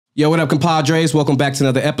Yo, what up, compadres? Welcome back to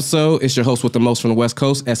another episode. It's your host with the most from the West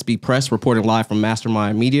Coast, SB Press, reporting live from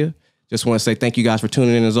Mastermind Media. Just want to say thank you guys for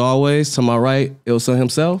tuning in as always. To my right, Ilsa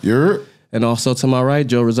himself. And also to my right,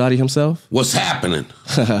 Joe Rosati himself. What's happening?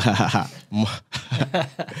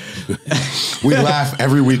 We laugh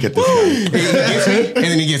every week at this guy. He gets me, and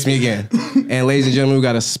then he gets me again. And ladies and gentlemen, we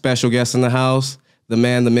got a special guest in the house. The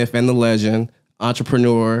man, the myth, and the legend.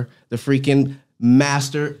 Entrepreneur. The freaking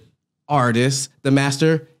master artist. The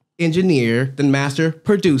master engineer, the master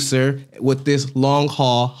producer with this long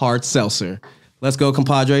haul hard seltzer. Let's go,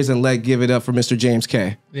 compadres, and give it up for Mr. James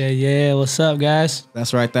Kaye. Yeah. What's up, guys?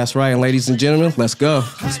 That's right. And ladies and gentlemen, let's go.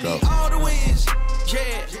 Let's go.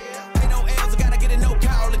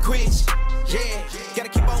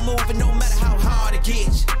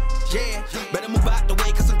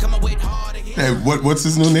 Hey, what's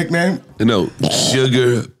his new nickname? No,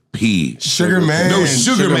 Sugar P. Sugar Man. No,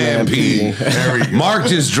 Sugar Man P. There we go. Mark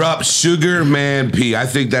just dropped Sugar Man P. I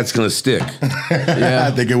think that's going to stick. Yeah,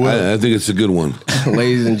 I think it will. I think it's a good one.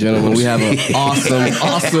 Ladies and gentlemen, we have an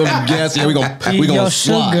awesome guest. Yeah, we gonna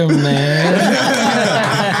slide. Sugar Man.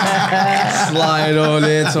 Slide on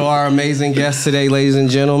into our amazing guest today, ladies and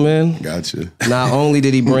gentlemen. Gotcha. Not only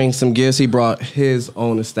did he bring some gifts, he brought his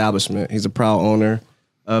own establishment. He's a proud owner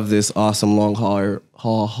of this awesome long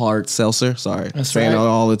haul hard seltzer. Sorry, That's saying right.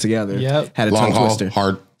 all it together. Yep. Had a Long tongue haul twister.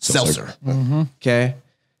 hard seltzer. Okay.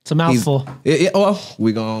 It's a mouthful. Well,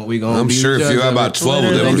 we gonna. I'm be sure the if judge you have of about it. 12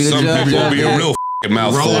 of them, Gonna be the some judge people will of be it. a real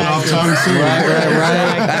mouthful. Rolling off tongue soon.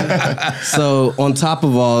 Right. So on top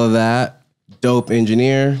of all of that, dope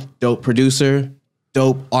engineer, dope producer,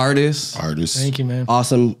 dope artist, Thank you, man.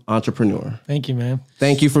 awesome entrepreneur. Thank you, man.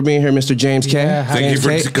 Thank you for being here, Mr. James Kaye. Yeah, Thank you for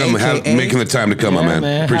making the time to come, my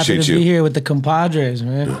man. Appreciate Happy to you. be here with the compadres,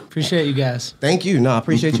 man. Appreciate you guys. Thank you. No, I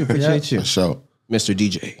appreciate you. Appreciate you. For sure. Mr.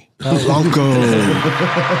 DJ Blanco.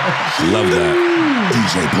 Love that.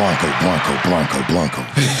 DJ Blanco.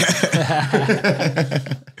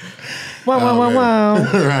 Wow.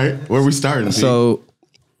 Right. Where we starting? So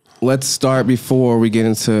let's start before we get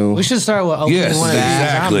into. We should start with opening Yes, one of these.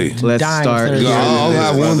 exactly. I'm Let's dying start. for this. Yeah. I'll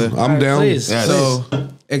have one. brother. I'm down. Please. Yeah, So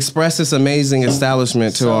express this amazing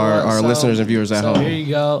establishment to our listeners and viewers at so home. Here you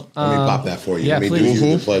go. Let me pop that for you. yeah, Let me please. do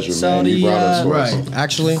you the pleasure, So man. the, You brought us for us. Right.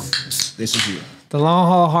 Actually, this is you. The long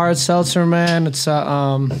haul hard seltzer, man. It's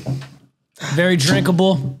very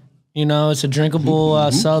drinkable. You know, it's a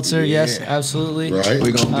drinkable seltzer. Yes, absolutely. Right.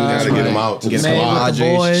 We're gonna do that. Gotta get them out. Get Made some with the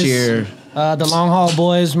Padres boys. cheer. The long haul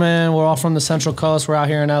boys, man. We're all from the Central Coast. We're out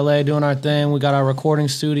here in LA doing our thing. We got our recording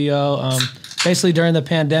studio. Basically, during the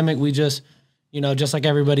pandemic, we just, just like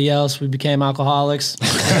everybody else, we became alcoholics.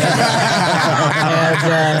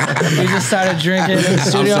 And we just started drinking in the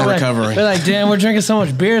studio. still We're recovering. like, damn, we're drinking so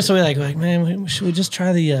much beer. So we're like, man, should we just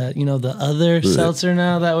try the, the other seltzer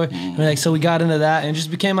now that we're like, so we got into that and it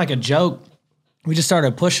just became like a joke. We just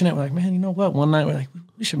started pushing it. We're like, man, you know what? One night we're like,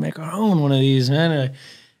 we should make our own one of these, man. And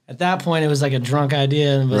at that point, it was like a drunk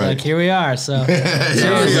idea, but like here we are. So And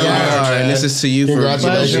this is to you for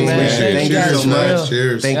Congratulations, Pleasure, man. man. Thank you Cheers, so man. much.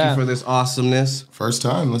 Cheers. Thank Yeah. you for this awesomeness. First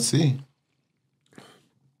time. Let's see.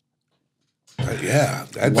 Yeah.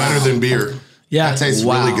 That's Better than beer. Yeah, That tastes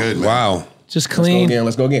Wow. really good, man. Wow. just Let's go clean. again.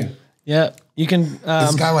 Let's go again. Yeah, you can.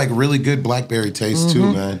 It's got like really good blackberry taste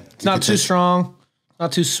too, man. It's not too strong,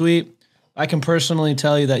 not too sweet. I can personally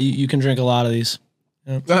tell you that you can drink a lot of these.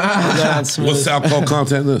 Yep. What's the alcohol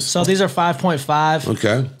content in this? So these are 5.5.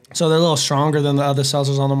 Okay. So they're a little stronger than the other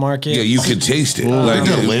seltzers on the market. Yeah, you can taste it. Like,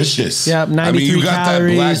 Delicious. Yeah, 93 I mean, you got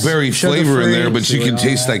calories, that blackberry flavor in there, sugar-free. but you can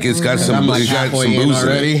taste like it's got some, I'm like it's got some halfway in booze in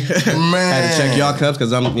already. it. Man. Had to check y'all cups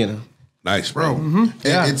because I'm, Nice, bro.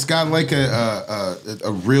 Yeah. It's got like a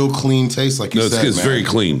real clean taste, like you No, said, it's man. very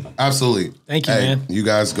clean. Absolutely. Thank you, Hey, man. you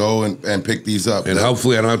guys go and pick these up. And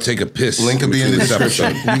hopefully I don't have to take a piss. Link will be in the between this description.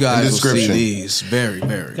 episode. You guys will see description. these. Very,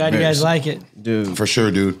 very. Glad you very guys like it. Dude. For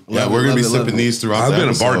sure, dude. Yeah, Love we're it, gonna be love it, love sipping it. these throughout. I've the been a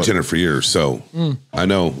episode. bartender for years, so I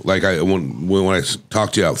know. Like when I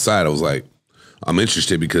talked to you outside, I was like, I'm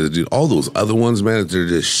interested because dude, all those other ones, man, they're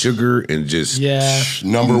just sugar and just Yeah.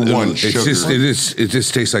 Number one, It's sugar. just it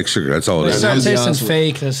just tastes like sugar. That's all it They is. start be tasting honest with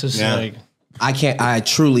fake. That's just Yeah. like I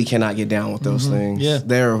truly cannot get down with those things. Yeah.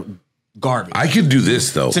 They're garbage. I could do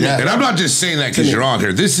this though, me. and I'm not just saying that because you're on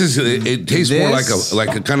here. This is it tastes more This-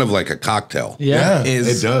 like a kind of like a cocktail. yeah. Yeah,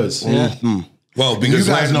 Is- it does. Well, because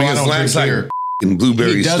you guys know I don't Lance drink like beer. and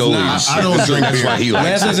blueberry He does stoli. not. I don't drink That's beer. why he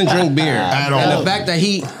Lance likes it. doesn't drink beer At And all. the fact that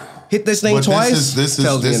he hit this thing But twice. this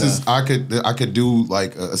tells me is enough. I could do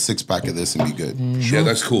like a 6-pack of this and be good. Yeah,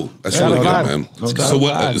 that's cool. That's Yeah, really no good, doubt. man. No So doubt.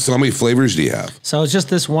 what? So how many flavors do you have? So it's just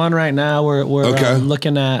this one right now. We're Okay.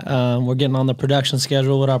 looking at we're getting on the production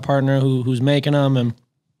schedule with our partner who's making them, and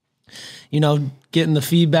getting the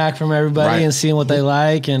feedback from everybody Right. and seeing what they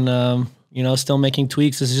like, and still making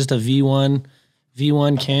tweaks. This is just a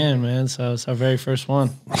V1 can, man. So it's our very first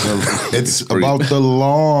one. It's about the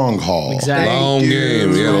long haul. Exactly. Long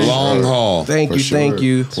game, yeah, the long haul. Thank For you, sure. thank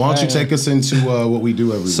you. Why don't you take us into what we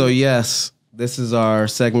do every So week? yes, this is our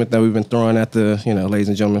segment that we've been throwing at the, ladies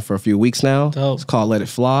and gentlemen, for a few weeks now. Dope. It's called Let It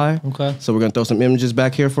Fly. Okay. So we're gonna throw some images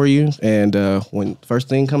back here for you, and when first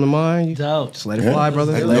thing come to mind, you Dope. just let it fly,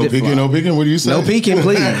 brother. Let No it peeking, fly. no peeking. What do you say? No peeking,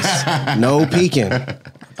 please. No peeking.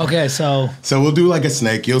 Okay, so So we'll do like a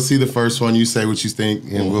snake. You'll see the first one. You say what you think,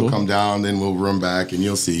 and we'll come down. Then we'll run back, and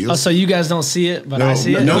you'll see. You'll so you guys don't see it, but I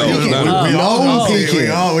see it. No, No, peeking. no, We all no see it.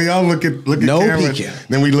 peeking. We all look at No camera. peeking.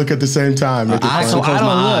 Then we look at the same time. Make it I fun. actually close I don't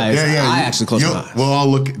my look. eyes. I you- actually close my you'll- eyes. We'll all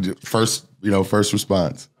look at first. First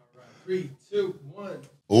response. 3, 2,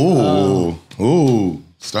 1. Ooh.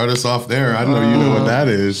 Start us off there. I know you know what that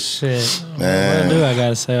is. Shit. Man. What do I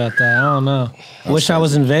gotta say about that? I don't know. I wish I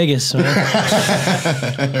was in Vegas, man.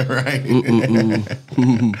 Right.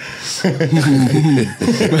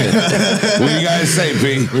 What do you guys say,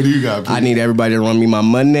 P? What do you got? I need everybody to run me my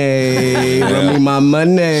money. Run me my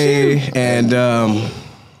money. And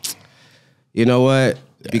you know what?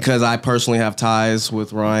 Because I personally have ties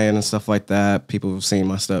with Ryan and stuff like that, people have seen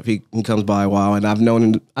my stuff. He comes by a while, and I've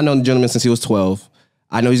known the gentleman since he was 12.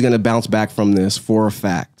 I know he's going to bounce back from this for a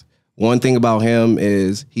fact. One thing about him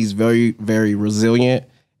is he's very, very resilient,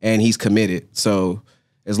 and he's committed. So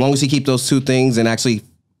as long as he keeps those two things and actually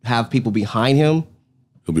have people behind him,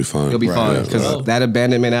 He'll be fine. he'll be fine. Because Right. that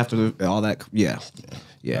abandonment after all that, yeah.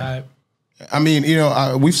 Right. I mean,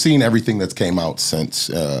 we've seen everything that's came out since,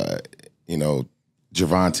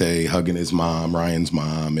 Javante hugging his mom, Ryan's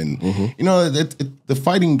mom, and the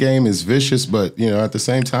fighting game is vicious, but at the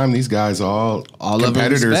same time, these guys are all love and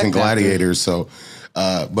competitors respect and that, gladiators. So,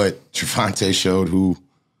 but Javante showed who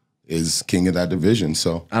is king of that division.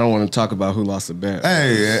 So, I don't want to talk about who lost the bet.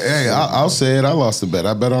 hey, I'll say it. I lost the bet.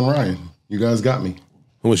 I bet on Ryan. You guys got me.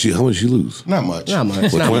 How much you lose? Not much. Not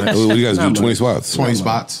much. What, Not 20 much. what do you guys do? Not 20 much. spots? 20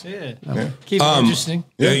 spots. Yeah. Keep it interesting.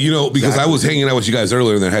 Yeah, because I was hanging out with you guys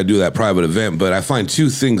earlier and then had to do that private event, but I find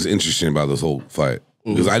two things interesting about this whole fight.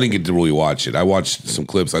 Because I didn't get to really watch it. I watched some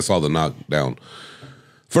clips. I saw the knockdown.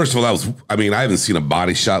 First of all, I haven't seen a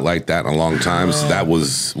body shot like that in a long time. So that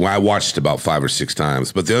was, I watched about 5 or 6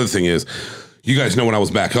 times. But the other thing is, you guys know when I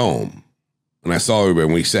was back home, and I saw everybody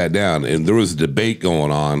when we sat down, and there was a debate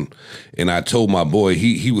going on, and I told my boy,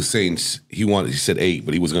 he was saying he said 8,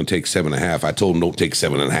 but he was going to take 7.5. I told him don't take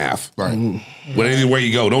 7.5. Right. But anywhere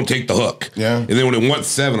you go, don't take the hook. Yeah. And then when it went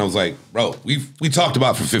 7, I was like, bro, we talked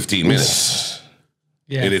about it for 15 minutes.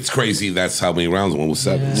 Yeah. And it's crazy that's how many rounds one was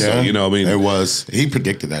 7. Yeah. So, you know what I mean? It was. He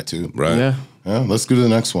predicted that too. Right. Yeah. Yeah, let's go to the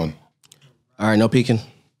next one. All right, no peeking.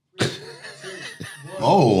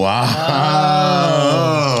 Oh, wow.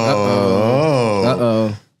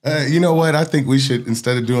 Uh-oh. You know what? I think we should,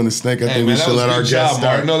 instead of doing the snake, I think we should let our guests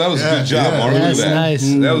start. No, that was a good job, Mark. Look at That's that. nice.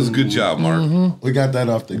 That was a good job, Mark. We got that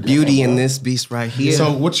off the Beauty in this beast right here.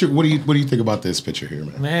 So what do you think about this picture here,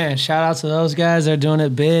 man? Man, shout out to those guys. They're doing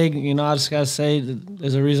it big. I just gotta say,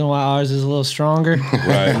 there's a reason why ours is a little stronger.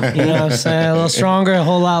 Right. You know what I'm saying? A little stronger, a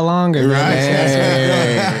whole lot longer. What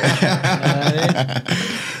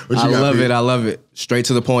I you got, love Pete? it. I love it. Straight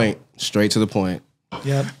to the point. Straight to the point.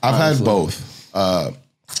 Yep. I've had both,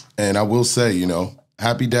 and I will say,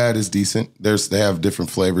 Happy Dad is decent. They have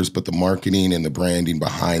different flavors, but the marketing and the branding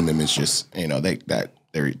behind them is just,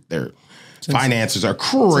 their finances are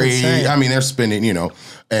crazy. insane. I mean, they're spending,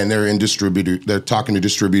 and they're in they're talking to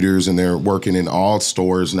distributors, and they're working in all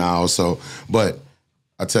stores now. So, but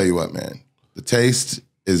I tell you what, man, the taste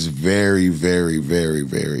is very, very, very,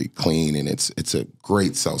 very clean, and it's a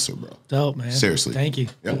great seltzer, bro. Dope, man. Seriously. Thank you.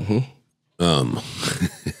 Yep.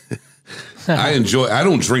 I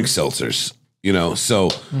don't drink seltzers, so,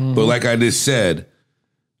 but like I just said,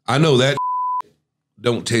 I know that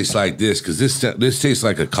don't taste like this because this tastes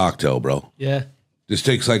like a cocktail, bro. Yeah. This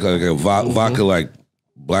tastes like a vodka, like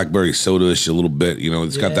blackberry soda-ish a little bit,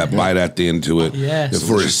 it's got that bite at the end to it. Yes. And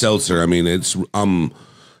for a seltzer, I mean, it's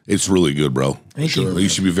really good, bro. Thank you. You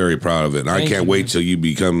should be very proud of it. And I can't wait till you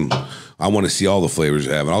become, I want to see all the flavors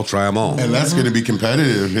you have, and I'll try them all. And that's going to be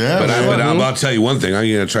competitive, yeah. But I'll tell you one thing, I'm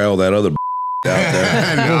going to try all that other out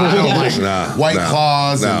there. No, I don't like White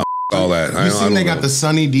Claws. Nah, all that. You seen they got the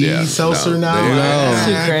Sunny D seltzer now? That's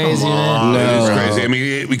too crazy, man. It's crazy. I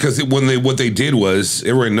mean, because what they did was,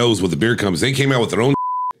 everyone knows what the beer comes. They came out with their own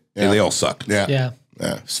and they all suck. Yeah. Yeah.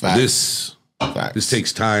 It's facts. This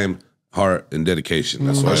takes time, heart, and dedication.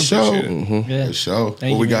 That's why I For sure. appreciate it. Yeah. For sure. Thank What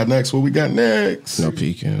you, we got man. next? What we got next? No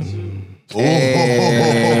peeking. Oh.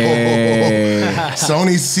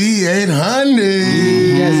 Sony C800.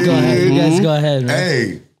 You guys go ahead. You guys go ahead, man.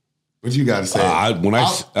 Hey, what you got to say?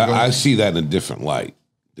 I see that in a different light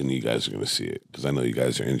than you guys are going to see it, because I know you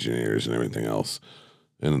guys are engineers and everything else,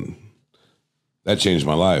 and that changed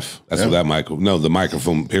my life. That's what that the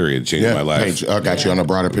microphone period changed my life. Hey, I got you on a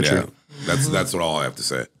broader picture. Yeah. That's what all I have to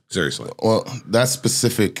say. Seriously. Well, that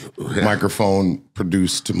specific microphone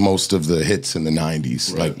produced most of the hits in the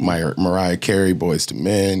 90s, like Mariah Carey, Boyz II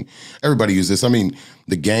Men. Everybody used this. I mean,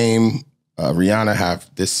 The Game, Rihanna have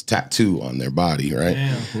this tattoo on their body, right?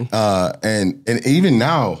 And even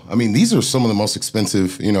now, I mean, these are some of the most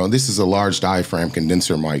expensive, this is a large diaphragm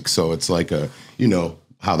condenser mic, so it's like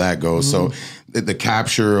how that goes. So the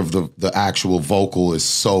capture of the actual vocal is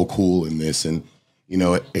so cool in this, and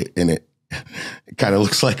it kind of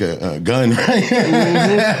looks like a gun, right?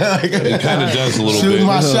 It kind of does a little shooting bit.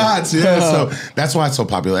 my shots, so that's why it's so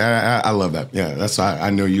popular. I love that. Yeah, that's why I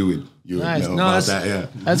know you would Nice. know No, about that's, that. Yeah,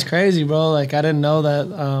 that's crazy, bro. Like I didn't know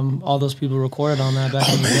that all those people recorded on that back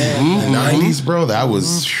in the day. 90s, bro. That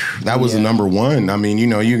was the number one. I mean, you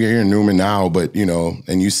hear Newman now, but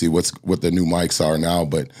and you see what the new mics are now,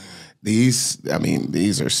 but these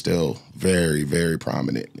are still very, very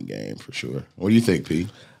prominent in the game for sure. What do you think, P?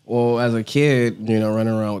 Well, as a kid, running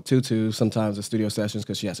around with Tutu, sometimes at studio sessions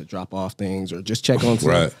because she has to drop off things or just check on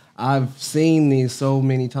stuff. Right. I've seen these so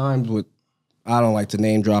many times with, I don't like to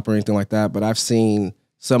name drop or anything like that, but I've seen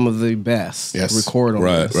some of the best record on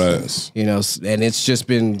this. Right. And it's just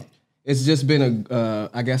been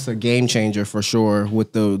I guess a game changer for sure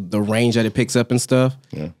with the range that it picks up and stuff,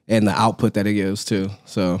 and the output that it gives too.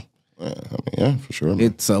 So for sure. Man.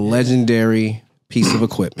 It's a legendary piece of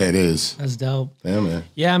equipment. It is. That's dope. Yeah, man.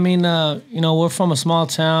 Yeah, I mean, we're from a small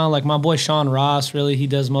town. Like my boy Sean Ross, really, he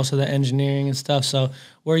does most of the engineering and stuff. So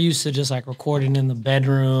we're used to just like recording in the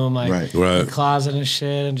bedroom, like the closet and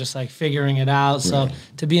shit, and just like figuring it out. So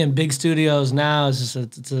to be in big studios now is just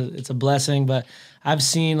it's a blessing. But I've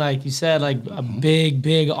seen, like you said, like a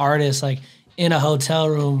big artist like in a hotel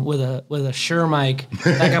room with a Shure mic,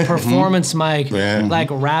 like a performance mic, like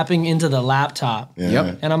rapping into the laptop.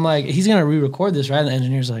 Yep. And I'm like, he's gonna re-record this, right? And the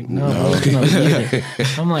engineer's like, no.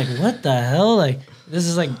 I'm like, what the hell? Like, this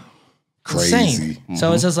is like crazy. Insane.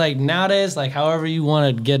 So it's just like nowadays, like however you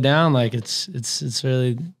want to get down, like it's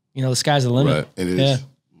really, the sky's the limit. Right. It is. Yeah.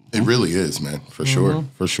 It really is, man. For sure.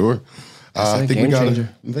 For sure. I think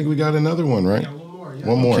we got another one, right? Yeah, one more. Yeah.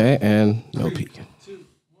 One more. Okay, and no peeking.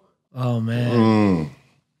 Oh man.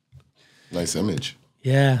 Nice image.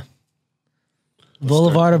 Yeah.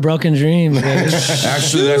 Boulevard of Broken Dreams.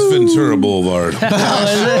 Actually, that's Ventura Boulevard.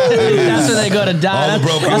 That's where they go to die. All the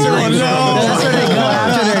broken That's dreams. where they go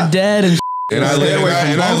after they're dead. And I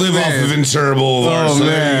live off of Ventura Boulevard. Oh, so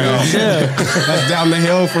man. there you go. That's down the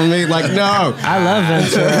hill from me. Like, no. I love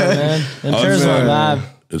Ventura, man. Ventura's my vibe.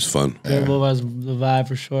 It's fun. Ventura Boulevard's the vibe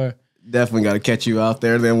for sure. Definitely got to catch you out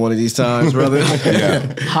there then one of these times, brother.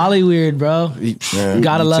 Yeah. Hollyweird, bro. You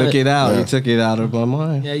gotta love it. Took it out. You took it out of my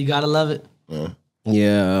mind. Yeah, you gotta love it.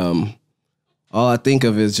 Yeah. All I think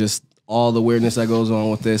of is just all the weirdness that goes on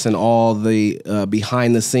with this and all the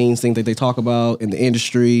behind the scenes things that they talk about in the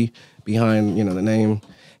industry behind, the name,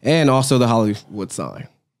 and also the Hollywood sign.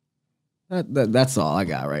 That's all I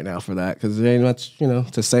got right now for that because there ain't much,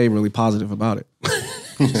 to say really positive about it.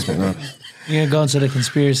 Just being honest. You gonna go into the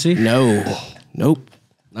conspiracy? No. Nope.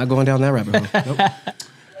 Not going down that rabbit hole. Nope.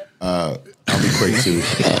 I'll be quick too.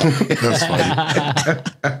 That's funny.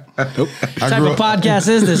 Nope. What type of podcast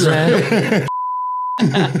is this, man?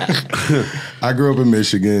 I grew up in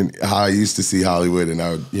Michigan. How I used to see Hollywood, and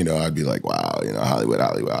I'd be like, wow, Hollywood.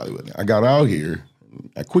 I got out here.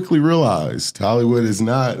 I quickly realized Hollywood is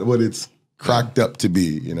not what it's cracked up to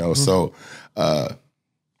be. So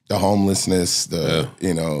the homelessness, the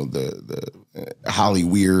Holly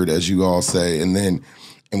weird, as you all say, and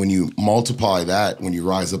when you multiply that, when you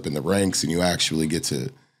rise up in the ranks and you actually get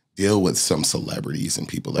to deal with some celebrities and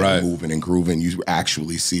people that are moving and grooving, you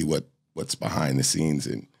actually see what's behind the scenes,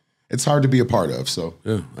 and it's hard to be a part of. So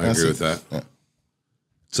yeah, I agree with that. Yeah.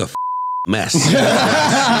 It's a mess. It's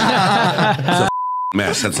a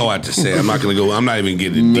mess. That's all I have to say. I'm not even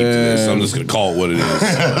getting deep to this. I'm just gonna call it what it is.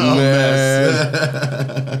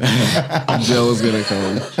 Joe's gonna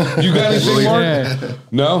come. You got anything, Mark?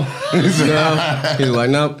 No? No. He's like,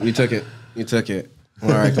 nope, you took it. All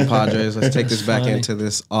right, compadres, let's take this back into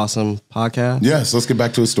this awesome podcast. Yes, let's get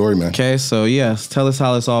back to a story, man. Okay, so yes, tell us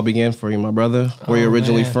how this all began for you, my brother. Where you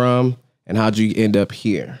originally from, and how'd you end up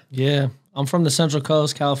here? Yeah, I'm from the Central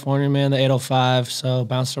Coast, California, man, the 805, so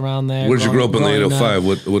bounced around there. Where'd you grow up in the 805?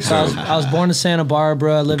 What town? I was born in Santa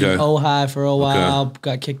Barbara, lived in Ojai for a while,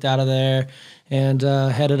 got kicked out of there, and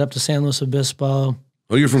headed up to San Luis Obispo.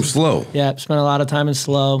 Oh, you're from Slow. Yeah, spent a lot of time in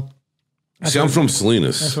Slow. See, I'm from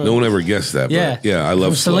Salinas. No one ever guessed that. Yeah. But yeah, I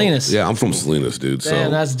love From Slow. Salinas. Yeah, I'm from Salinas, dude. So Man,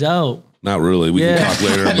 that's dope. not really. We can talk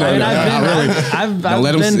later about I mean, that. I've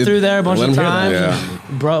let 'em been sit- through there a bunch let of 'em hear times. that.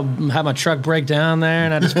 and Bro, had my truck break down there,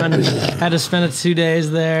 and I had to spend 2 days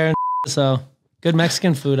there. And so good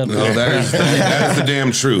Mexican food up No, there. that is the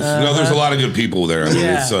damn truth. No, there's a lot of good people there. I mean,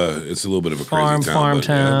 Yeah. it's a little bit of a crazy Farm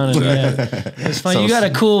town. town. It's funny. You got a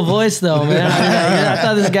cool voice though, man. I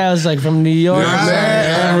thought this guy was like from New York. Yeah,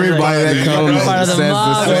 man. Everybody that comes Part of the says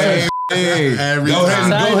mob. the same thing. Every Go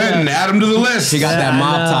ahead and add him to the list. He got that I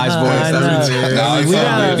mob know, ties I voice. know. That's No, what it's we all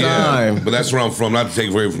got good, yeah. time. But that's where I'm from. Not to take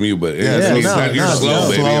away from you, but Yeah, you're no, slow,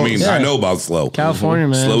 it's baby. I mean, Yeah. I know about Slow. California,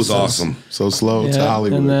 man. Slow's So- awesome. So Slow to Yeah.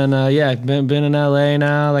 Hollywood. And then been in LA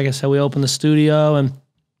now. Like I said, we opened the studio, and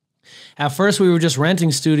at first we were just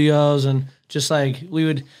renting studios, and just like we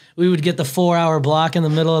would get the 4-hour block in the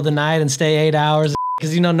middle of the night and stay 8 hours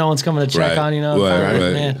because no one's coming to check Right. on Right.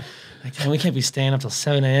 Man, like, damn, we can't be staying up till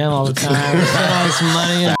 7 a.m. all the time. We spend all this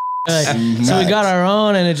money. And, so we got our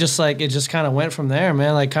own, and it just kind of went from there,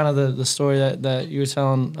 man. Like kind of the story that you were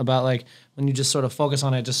telling about, like when you just sort of focus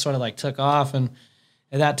on it, just sort of like took off, and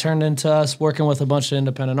that turned into us working with a bunch of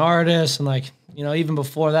independent artists. And like, even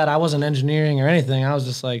before that, I wasn't engineering or anything. I was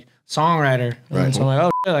just like songwriter. And so I'm like,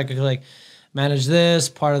 oh, shit, I could like manage this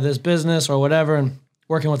part of this business or whatever. And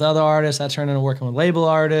working with other artists, that turned into working with label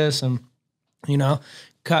artists, and,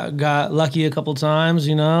 got lucky a couple times,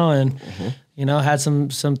 and, had some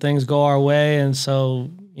things go our way. And so,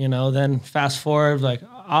 then fast forward, like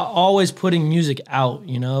always putting music out,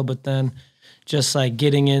 but then just like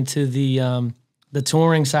getting into the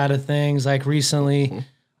touring side of things. Like recently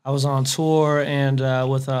I was on tour and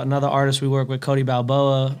with another artist we work with, Cody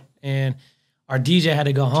Balboa, and our DJ had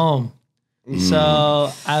to go home.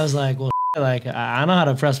 So I was like, well, like I know how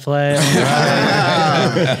to press play.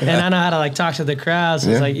 And I know how to like talk to the crowd. So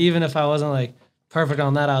it's like, even if I wasn't like perfect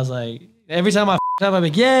on that, I was like, every time I up, I'd be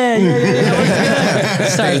like, yeah.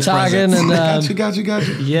 Start talking and got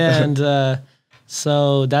you. yeah, and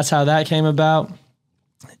so that's how that came about,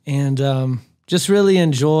 and just really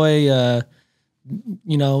enjoy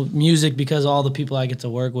music because all the people I get to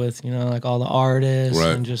work with, like all the artists,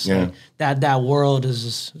 Right. and just like, that world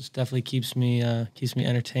is definitely keeps me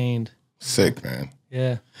entertained. Sick, man.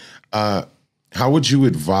 Yeah. How would you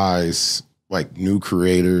advise like new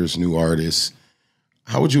creators, new artists?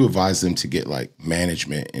 How would you advise them to get like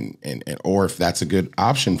management and or if that's a good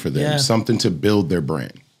option for them, something to build their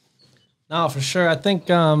brand? No, for sure. I think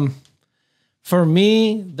for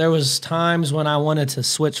me, there was times when I wanted to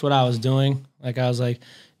switch what I was doing. Like I was like,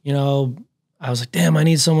 damn, I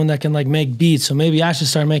need someone that can like make beats. So maybe I should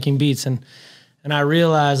start making beats. And I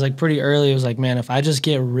realized like pretty early, it was like, man, if I just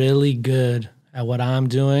get really good at what I'm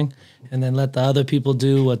doing and then let the other people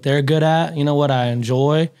do what they're good at, what I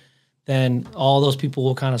enjoy, then all those people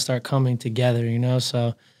will kind of start coming together,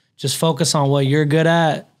 So just focus on what you're good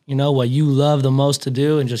at, what you love the most to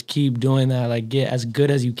do, and just keep doing that. Like get as good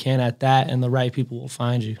as you can at that, and the right people will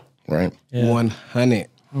find you. Right. 100.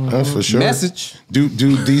 For sure. Message. Do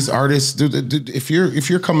these artists if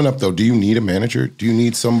you're coming up though, do you need a manager? Do you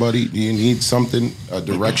need somebody? Do you need something, a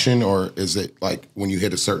direction, or is it like when you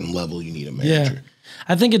hit a certain level you need a manager? Yeah.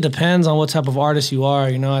 I think it depends on what type of artist you are.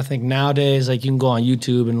 I think nowadays, like you can go on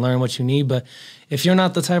YouTube and learn what you need. But if you're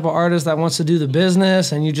not the type of artist that wants to do the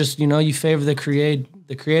business and you just, you favor the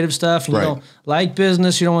creative stuff and you don't like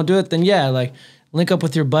business, you don't want to do it, then like link up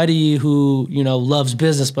with your buddy who, loves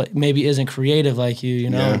business but maybe isn't creative like you,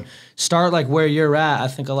 and start like where you're at. I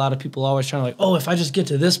think a lot of people always trying to like, oh, if I just get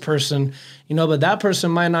to this person, but that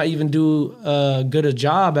person might not even do good a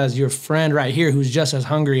job as your friend right here who's just as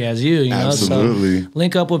hungry as you, Absolutely. So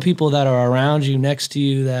link up with people that are around you, next to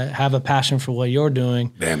you, that have a passion for what you're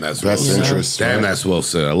doing. Damn, that's interest. Damn, right? that's well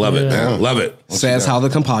said. I love it. Yeah. Love it. Says how the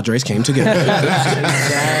compadres came together.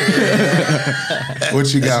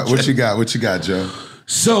 What you got, Joe?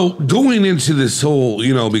 So going into this whole,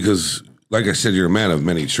 because like I said, you're a man of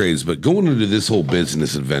many trades, but going into this whole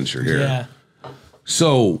business adventure here. Yeah.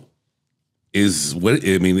 So is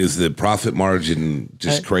the profit margin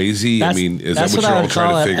just crazy? I mean, is that that's what you're all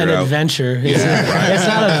trying to figure an out? adventure. It's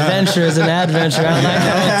not an adventure, it's an adventure. I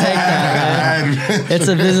don't take that, man. It's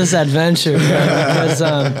a business adventure. Because,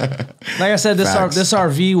 like I said, this our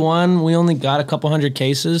V1, we only got a couple hundred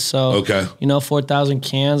cases. So, 4,000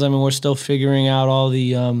 cans. I mean, we're still figuring out all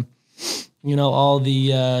the,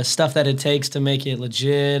 stuff that it takes to make it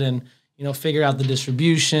legit and, figure out the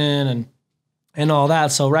distribution and all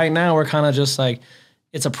that. So right now we're kind of just like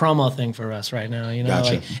it's a promo thing for us right now, you know.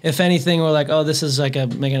 Gotcha. Like if anything, we're like, oh, this is like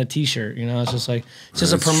making a T-shirt, you know. It's just like it's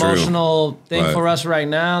just a That's true. promotional thing Right. for us right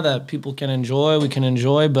now that people can enjoy. We can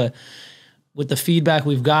enjoy, but with the feedback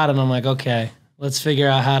we've gotten, I'm like, okay, let's figure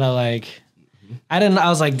out how to like. I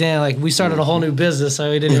was like, damn, like we started a whole new business, so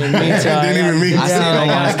we didn't even mean to. Didn't even mean to. I see it on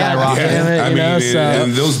my God damn it, I you mean, know, so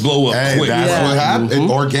and those blow up Hey, quick. that's Yeah. what happened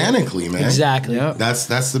organically, man. exactly. Yep.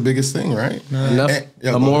 That's the biggest thing, right? Enough. Eh,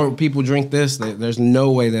 yeah, the go more people drink this, there's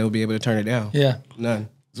no way they'll be able to turn it down. Yeah. None.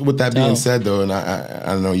 So with that being Dope. said, though, and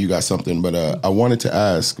I know you got something, but I wanted to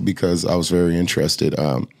ask because I was very interested.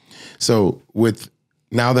 So with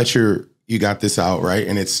now that you got this out, right,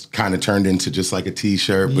 and it's kind of turned into just like a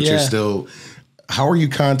T-shirt, but you're Yeah. still. How are you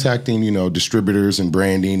contacting, distributors and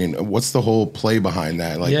branding, and what's the whole play behind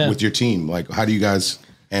that? Like Yeah. with your team, like how do you guys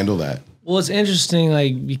handle that? Well, it's interesting,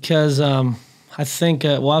 like because I think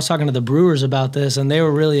I was talking to the Brewers about this, and they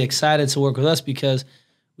were really excited to work with us because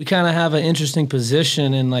we kind of have an interesting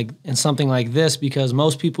position in something like this. Because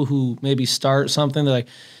most people who maybe start something,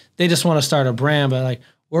 they just want to start a brand, but like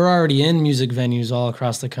we're already in music venues all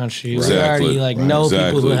across the country. We Exactly. already know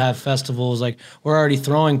people who Exactly. have festivals. Like we're already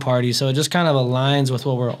throwing parties, so it just kind of aligns with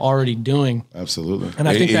what we're already doing. Absolutely. And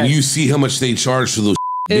I think And that you see how much they charge for those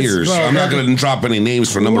It's- beers. bro, I'm not they're- going to drop any names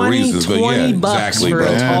for a number of 20 reasons, but yeah, $20 exactly, for bro.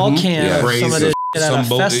 a tall can Yeah. of some of this shit at a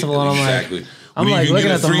boat- festival, and I'm exactly. like, I'm When like you can looking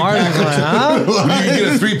get a at the 3-pack margins, like, huh? You can get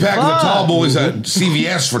a 3-pack of the tall boys at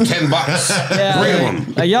CVS for $10. Yeah, Three of like,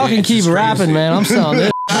 them. like, y'all can It's keep just crazy. rapping, man. I'm selling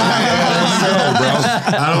this.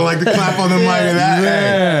 I don't like to clap on the mic of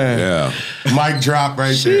that. Yeah. Mic drop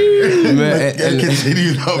right there. Man, And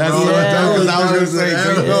continue though, bro. Yeah. Because I was gonna say,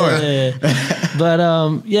 keep going. Yeah. But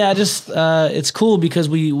yeah, just it's cool because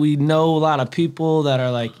we know a lot of people that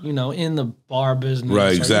are like in the bar business,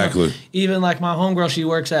 Right, or, exactly. even like my homegirl, she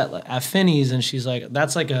works at Finney's, and she's like,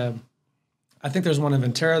 that's like I think there's one in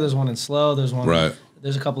Ventura, there's one in Slow, there's one, Right.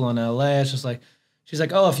 there's a couple in LA. It's just like she's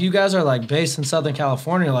like, oh, if you guys are like based in Southern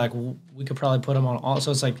California, like we could probably put them on all.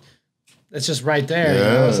 So it's like it's just right there.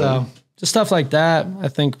 Yeah. So just stuff like that. I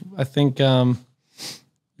think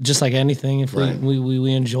just like anything, if Right.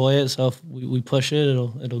 we enjoy it, so if we push it,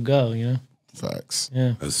 it'll go. Facts.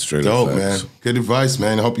 Yeah. That's straight Dope, up man. facts. Good advice,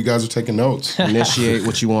 man. I hope you guys are taking notes. Initiate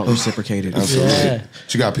what you want reciprocated. Absolutely. Yeah.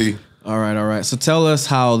 What you got, P? All right. So tell us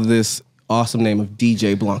how this awesome name of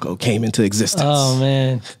DJ Blanco came into existence. Oh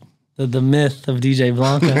man, the myth of DJ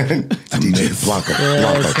Blanco. DJ Blanco.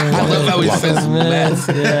 I love how he says Myth,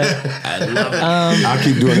 yeah. I'll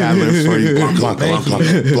keep doing ad libs for you.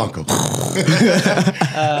 Blanco.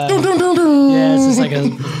 Yeah, it's just like a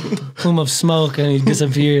plume of smoke and he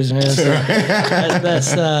disappears, man. So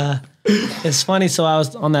that's it's funny. So I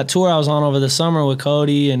was on that tour I was on over the summer with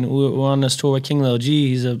Cody, and we were on this tour with King Lil G.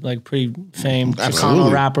 He's a pretty famed Chicano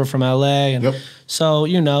Absolutely. rapper from LA. And Yep. so,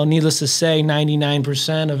 needless to say,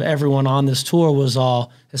 99% of everyone on this tour was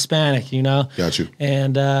all Hispanic, Got you.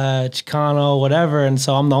 and Chicano, whatever. And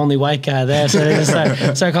so I'm the only white guy there. So they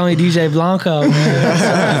just start calling me DJ Blanco, man.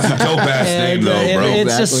 That's a dope ass name, though, bro.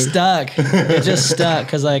 It's just stuck. It just stuck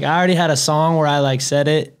because I already had a song where I said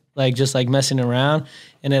it just messing around,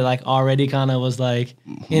 and it already kind of was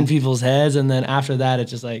in people's heads, and then after that it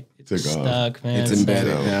just Took off. stuck, man. It's So,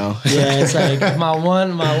 embedded now. yeah, it's my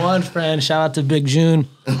one friend. Shout out to Big June.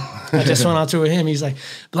 I just went on tour with him. He's like,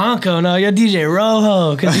 Blanco, no, you're DJ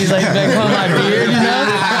Rojo, because he's making fun of my beard,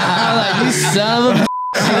 I'm like, you son of a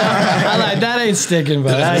I'm like, that ain't sticking,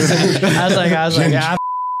 bro. I was like, I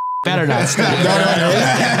better not stick.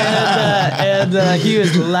 And he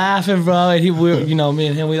was laughing, bro. And me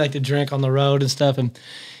and him, we like to drink on the road and stuff. And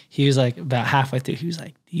he was about halfway through, he was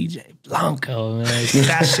like, DJ Blanco, man.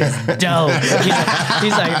 That shit's dope.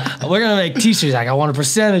 He's like, we're going to make t-shirts. He's like, I want a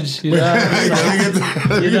percentage, you know? what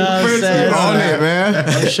I'm saying? On it, man.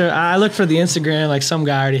 I'm sure. I looked for the Instagram, some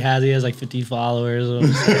guy already has. He has 50 followers. Of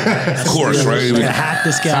course, right? Gotta hack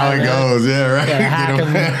this guy. How it man. goes, yeah, right. Gotta hack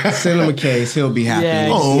him. Send him a case. He'll be happy. Yeah,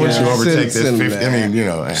 Oh, once you Yeah. overtake Send this him 50, that. I mean,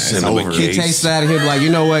 it's Send him a over. key. He tastes that and he'll be like, you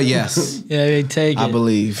know what? Yes, Yeah, they take it. I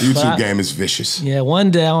believe. YouTube game is vicious. Yeah,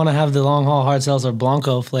 one day I want to have the long haul hard seltzer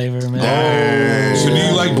Blanco flavor, man. So do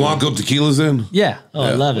you like Blanco tequilas then? Yeah. Oh,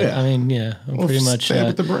 I love it. Yeah. I mean, yeah, I'm pretty much. Stay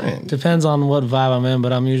with the brand. Depends on what vibe I'm in,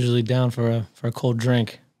 but I'm usually down for a cold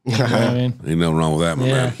drink. You know what I mean? Ain't nothing wrong with that, my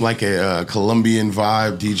Yeah. man. Like a Colombian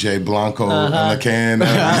vibe, DJ Blanco on the can.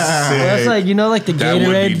 Well, that's Sick. the That would be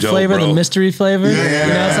Gatorade dope, flavor, bro. the mystery flavor.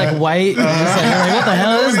 Yeah. It's white. It's you're like, what the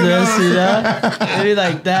hell is this? Maybe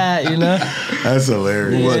like that, That's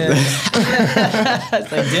hilarious. Yeah. It's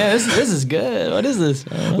damn, this is good. What is this?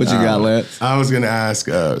 What you got, Lance? I was gonna ask.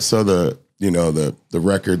 So the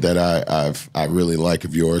record that I really like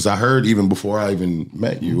of yours. I heard even before I even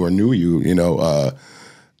met you or knew you,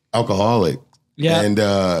 Alcoholic. Yeah. And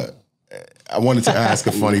I wanted to ask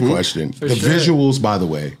a funny question. The visuals, by the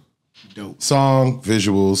way, dope. Song,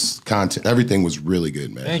 visuals, content, everything was really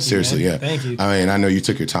good, man. Thank you, Seriously, man. yeah. Thank you. I mean, I know you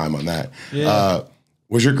took your time on that. Yeah.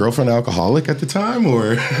 Was your girlfriend alcoholic at the time, or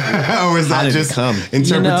was that just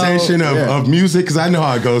interpretation of music? Because I know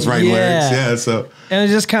how it goes, writing lyrics. Yeah, so. And it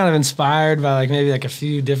was just kind of inspired by maybe a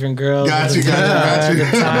few different girls. Got you. At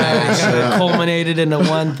the time, it culminated into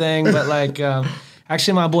one thing. But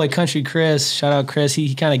actually, my boy Country Chris, shout out Chris,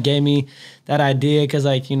 he kind of gave me that idea because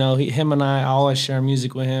him and I always share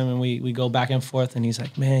music with him, and we go back and forth. And he's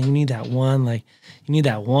like, man, you need that one,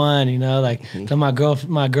 my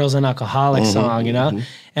girl's an alcoholic song, And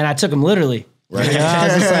I took him literally. Right. I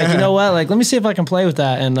was just like, you know what? Let me see if I can play with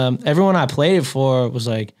that. And everyone I played it for was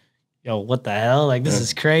like, yo, what the hell? This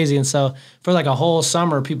is crazy. And so for a whole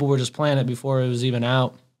summer, people were just playing it before it was even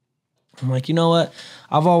out. I'm like, you know what?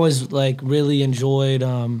 I've always really enjoyed,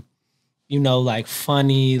 funny,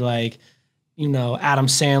 Adam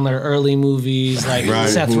Sandler early movies,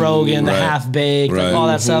 Seth Rogen, The Half Baked, all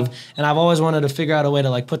that stuff. And I've always wanted to figure out a way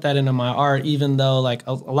to put that into my art, even though a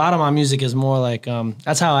lot of my music is more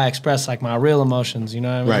that's how I express my real emotions, you know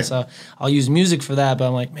what I mean? Right. So I'll use music for that, but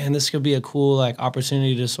I'm like, man, this could be a cool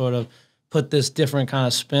opportunity to sort of put this different kind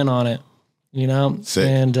of spin on it. Sick.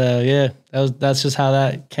 And that's just how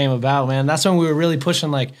that came about, man. That's when we were really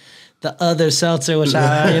pushing the other Seltzer, which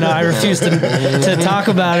I refuse to talk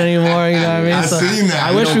about anymore. You know what I mean? I've seen that.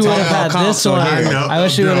 I wish we would have had this one. I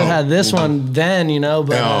wish we would have had this one then.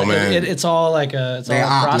 But man. it's all a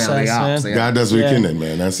process, man. God does what He can,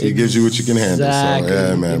 man. He gives you what you can handle. So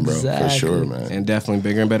yeah, man, bro, for sure, man. And definitely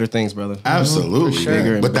bigger and better things, brother. Absolutely,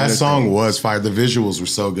 sure. But that song was fire. The visuals were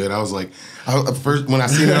so good. I was like, first when I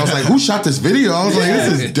seen it, I was like, who shot this video? I was like,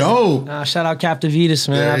 this is dope. Shout out Captivitas,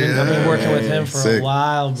 man. I've been working with him for a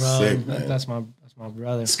while, bro. Sick. That's my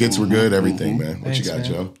brother. Skits were good, everything, man. What you got, man.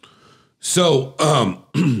 Joe? So,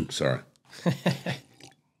 sorry.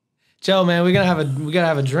 Joe, man, we gotta have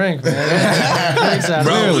a drink, man.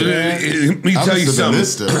 Bro, let me tell you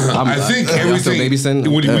something. I think everything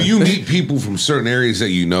when you meet people from certain areas that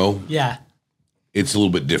yeah, it's a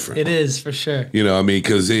little bit different. it is for sure.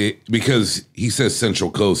 Because he says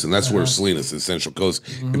Central Coast, and that's where Selena says Central Coast,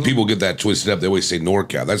 and people get that twisted up. They always say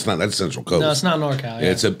NorCal. That's Central Coast. No, it's not NorCal.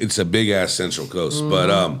 Yeah. It's a big ass Central Coast.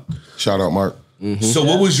 But shout out, Mark. So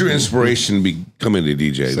what was your inspiration becoming a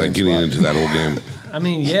DJ, getting into that whole game? I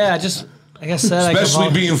mean, yeah, like I said,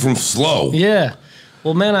 especially being from Slow. Yeah.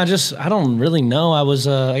 Well, man, I don't really know. I was,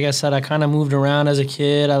 like I said, I kind of moved around as a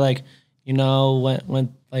kid. I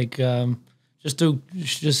went just do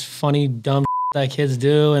just funny, dumb that kids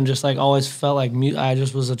do, and just always felt I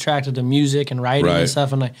just was attracted to music and writing and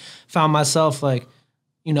stuff, and I found myself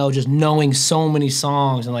just knowing so many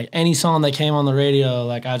songs, and any song that came on the radio,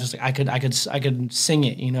 I could sing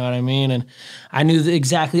it, you know what I mean? And I knew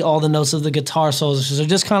exactly all the notes of the guitar solos. So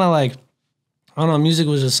just kind of I don't know, music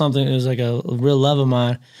was just something. It was a real love of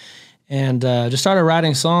mine, and just started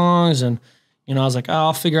writing songs, and I was like, oh,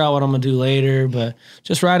 I'll figure out what I'm gonna do later, but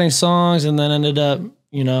just writing songs, and then ended up,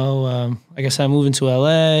 like I said, moving to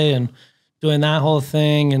LA and doing that whole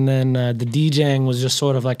thing, and then the DJing was just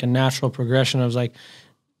sort of a natural progression. I was like,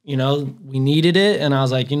 we needed it, and I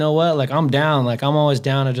was like, you know what, I'm down. I'm always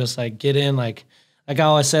down to just get in, like I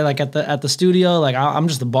always say, at the studio, I'm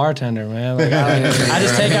just the bartender, man. I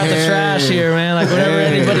just take out the trash here, man. Whatever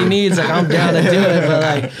anybody needs, I'm down to do it.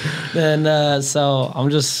 But then so I'm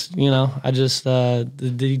just, the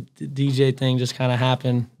DJ thing just kind of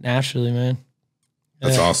happened naturally, man.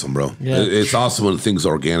 That's awesome, bro. Yeah. It's awesome when things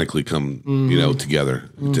organically come, together.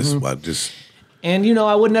 Just. And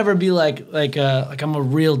I would never be like I'm a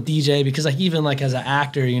real DJ, because even as an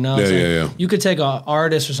actor, you could take an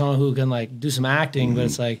artist or someone who can do some acting, but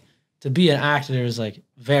it's to be an actor is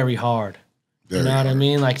very hard. You know what I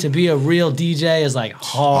mean? To be a real DJ is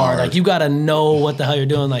hard. You got to know what the hell you're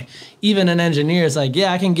doing. Even an engineer is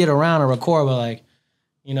yeah, I can get around and record, but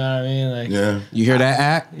you know what I mean? You hear that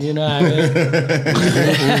act? You know what I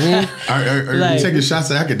mean? Are you taking shots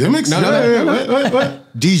at academics? No. What?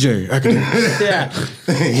 DJ academics. Yeah.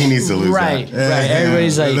 He needs to lose right.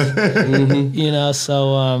 Everybody's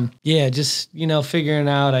so just figuring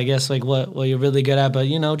out, I guess, what you're really good at, but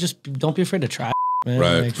just don't be afraid to try, man.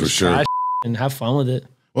 Right, for sure. Try and have fun with it.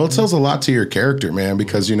 Well, it tells a lot to your character, man,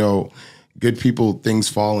 because good people, things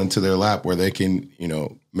fall into their lap where they can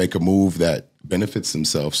make a move that benefits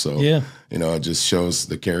themselves. So it just shows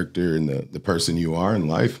the character and the person you are in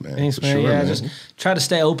life, man. Thanks, for man. sure, Yeah, man. just try to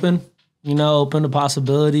stay open. you know, open to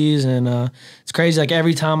possibilities. And it's crazy. Like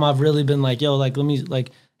every time I've really been like, yo, like let me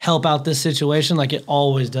like help out this situation. Like it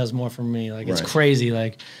always does more for me. Like it's crazy.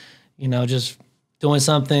 Like, you know, just doing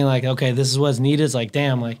something like, okay, this is what's needed. It's like,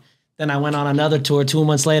 damn, like then I went on another tour 2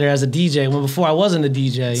 months later as a DJ when before I wasn't a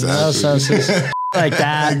DJ, you know? So it's just like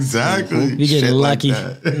that. Exactly. You get lucky.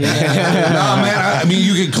 Like No, man. I mean,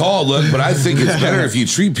 you can call it luck, but I think it's better if you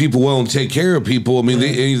treat people well and take care of people. I mean,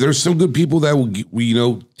 there's some good people that will, you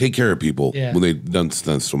know, take care of people when they've done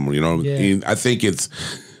stunts from, you know. Yeah. I mean, I think it's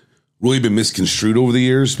really been misconstrued over the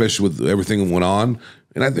years, especially with everything that went on.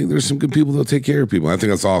 And I think there's some good people that'll take care of people. I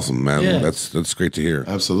think that's awesome, man. Yeah. That's great to hear.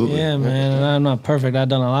 Absolutely. Yeah, man. And I'm not perfect. I've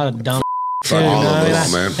done a lot of dumb shit, all you know? of And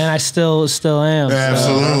us, I- man. And I still am.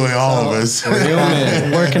 Absolutely, all of us.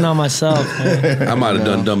 Working on myself, man. I might have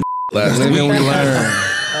done dumb last Live week. and we learn.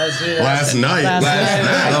 Last night. Last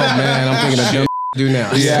night. Oh man, I'm thinking of dumb do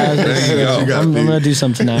now. Yeah, there you go. I'm gonna do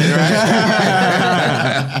something tonight.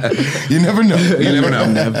 You never know. You never know.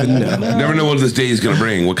 Never know. Never know what this day is gonna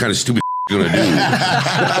bring. What kind of stupid you're gonna do. If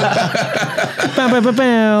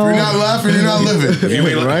you're not laughing, you're not living. You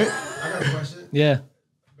ain't Right? I got a question. Yeah.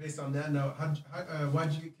 Based on that note,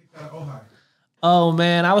 why'd you get kicked out of Ojai? Oh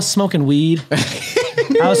man, I was smoking weed.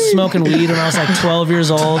 I was smoking weed when I was like 12 years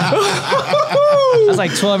old. I was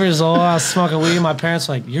like 12 years old. I was smoking weed. My parents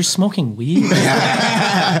were like, "You're smoking weed?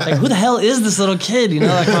 Like, who the hell is this little kid?" You know,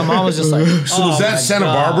 like my mom was just like, So was that Santa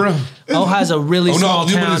Barbara? Ojai's a really small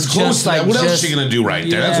dude, town. but it's close just to that. like What else just, is she gonna do right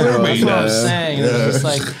there? Yeah, That's what everybody what I'm does. saying. It's just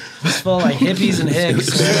like it's full of like hippies and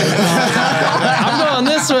hicks. I'm going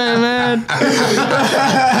this way, man.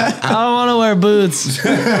 I don't want to wear boots.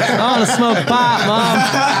 I want to smoke pot, mom.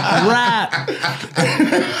 Rap.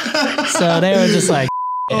 So they were just like,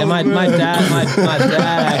 and my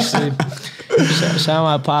dad actually, shout out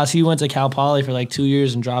my pops. He went to Cal Poly for like 2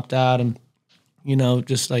 years and dropped out, and you know,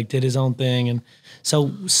 just like did his own thing. And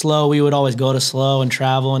so SLO, we would always go to SLO and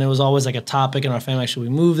travel, and it was always like a topic in our family. Like, should we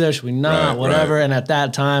move there? Should we not? Right, Whatever. right. And at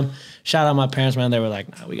that time, shout out my parents, man. They were like,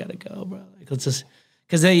 "No, we gotta go, bro. Like, let's just."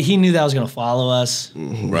 Because he knew that was gonna follow us.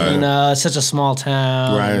 Right. You know, it's such a small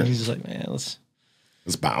town. Right. And he's just like, man, let's.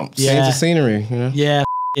 Let's bounce. Yeah. Change the scenery, you know. Yeah.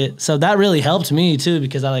 It. So that really helped me too,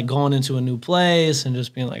 because I like going into a new place and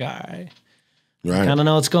just being like, all right, Right. kind of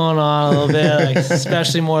know what's going on a little bit, like,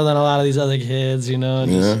 especially more than a lot of these other kids, you know.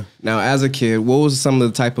 And just, Yeah. Now, as a kid, what was some of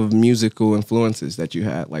the type of musical influences that you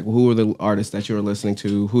had? Like, who were the artists that you were listening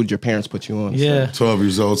to? Who did your parents put you on? yeah. 12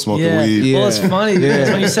 years old, smoking Yeah. weed. Well, it's Yeah. funny because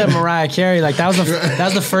when you said Mariah Carey, like that was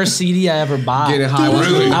the first CD I ever bought. Getting high.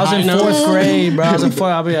 Really? I was in fourth grade, bro. I was in fourth.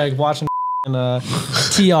 I'll be like watching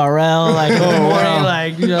TRL, like in the morning,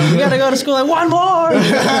 like, you know, we gotta go to school, like one more.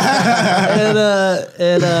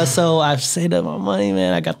 and so I've saved up my money,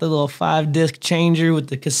 man. I got the little 5-disc changer with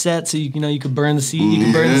the cassette, so you know you could burn the CD, you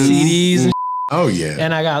can burn the CDs, and, Oh, yeah.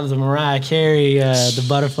 and I got the Mariah Carey, the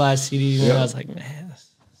Butterfly CD, and I was like, man, that's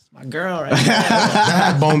my girl right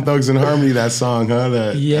now. Bone Thugs and Harmony, that song,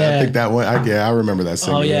 huh? Yeah. I think that one. I remember that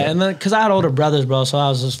song. Oh yeah, and then because I had older brothers, bro, so I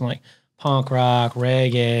was just like punk rock,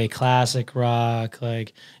 reggae, classic rock,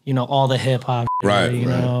 like, you know, all the hip hop, Right, You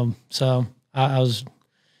right. know, so I was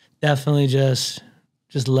definitely just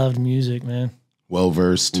loved music, man. Well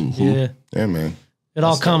versed. Yeah, Yeah, man. it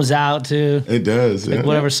all comes out too. It does. Yeah.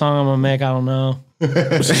 Whatever song I'm gonna make, I don't know. I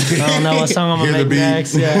don't know what song I'm Hear gonna the make beat.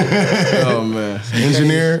 next. Yeah, Oh man.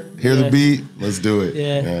 Engineer, hear the beat. Let's do it.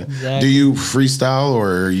 Yeah, exactly. Do you freestyle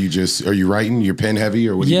or are you writing? You're pen heavy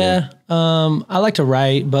or what? do you do? yeah. I like to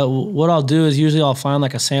write, but what I'll do is usually I'll find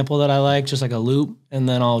like a sample that I like, just like a loop, and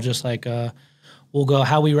then I'll just like we'll go.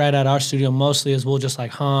 How we write at our studio mostly is we'll just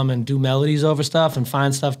like hum and do melodies over stuff and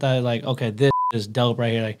find stuff that like, okay, this is dope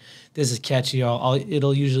right here. Like this is catchy.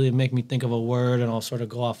 It'll usually make me think of a word, and I'll sort of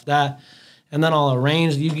go off that. And then I'll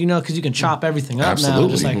arrange, you know, because you can chop everything up now. Absolutely.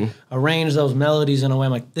 Just like arrange those melodies in a way.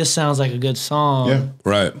 I'm like, this sounds like a good song. Yeah.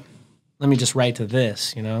 Right. Let me just write to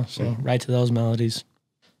this, you know? So write to those melodies.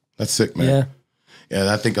 That's sick, man. Yeah.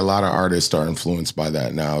 Yeah, I think a lot of artists are influenced by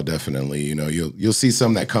that now. Definitely, you know, you'll see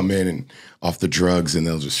some that come in and off the drugs and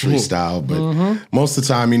they'll just freestyle. But most of the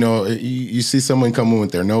time, you know, you see someone come in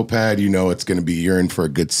with their notepad, you know, it's going to be you're in for a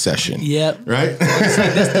good session. Yep. Right? It's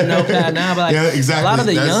like this the notepad now, but like Yeah, exactly. a lot of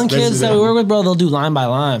the young kids that we work with, bro, they'll do line by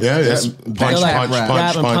line. Yeah, yeah. They'll Punch, like punch, rap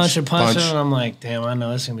punch, and punch, and punch. and I'm like, damn, I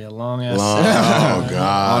know it's gonna be a long ass. Oh All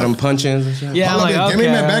God. them punch-ins and shit. Yeah, I'm Hold like, up, okay, give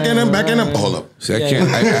me that back in him. Hold up. See, I can't.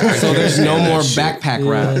 I So there's no understand more that shit. backpack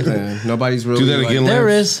rap. Then. Nobody's really Do that like- again. There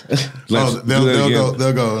Lance. is. Let's Oh, do that they'll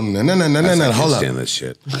again. go. No. I can't Hold stand up. that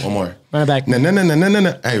shit. One more. Run it back. No.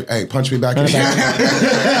 Hey, punch me back in.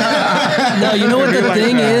 No, you know what the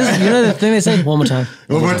thing is? You know the thing they say? One more time.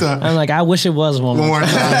 One more time. I'm like, I wish it was one One more more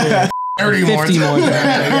time. time. 30 more 50 more times. times.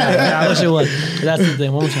 Yeah, I wish it was. That's the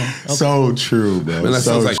thing. One more time. Okay. So true, bro. Man, that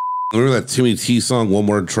so sounds like remember that Timmy T song, One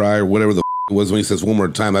More Try, or whatever the it was when he says one more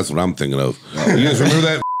time. That's what I'm thinking of. You guys remember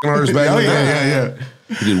that artist back Oh, in the day?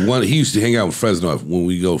 yeah. He did one. He used to hang out in Fresno when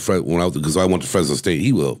we go. Because I went to Fresno State.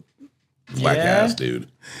 He will black ass dude.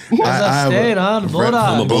 I stayed on the Bulldog.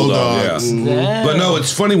 I'm a bulldog. Bulldogs. Yeah. But no,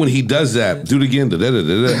 it's funny when he does that. Do it again.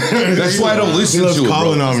 That's why I don't listen He to it,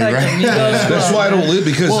 calling bro. on me, Like right? Amigos, That's why I don't live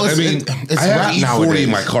because Well, I mean it's I have rap E40 nowadays.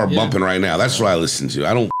 in my car bumping right now. That's what I listen to.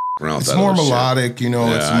 I don't around with It's that more other shit. melodic, you know.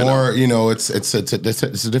 Yeah, it's I more, you know. It's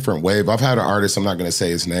a different wave. I've had an artist. I'm not going to say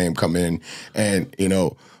his name. Come in and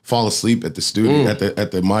fall asleep at the studio at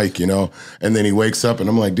the mic, and then he wakes up and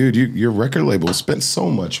I'm like, dude, your record label spent so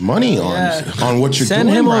much money on what you're Send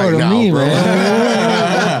doing him right over to now, me, bro.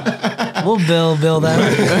 man. We'll bill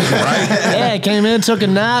that. Yeah, came in, took a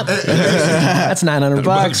nap. That's $900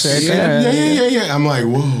 right there. Yeah. I'm like,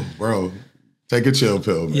 whoa, bro. Take a chill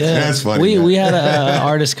pill, man. Yeah, That's funny. We had an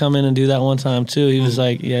artist come in and do that one time too. He was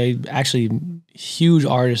like, he actually huge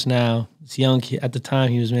artist now. It's young at the time.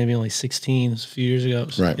 He was maybe only 16. It was a few years ago.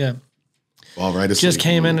 So, Right. Yeah. All right. Just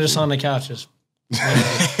came in and just on the couch. Just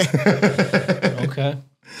okay.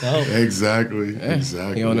 Dope. Exactly.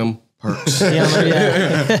 He on them perks. Yeah.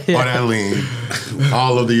 Or that lean.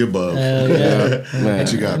 All of the above. Man.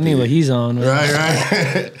 What you got? I knew what he's on.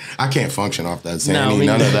 Right. I can't function off that Zanny. me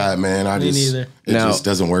None neither. of that, man. Me neither. It Now- just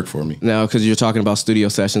doesn't work for me. Now, because you're talking about studio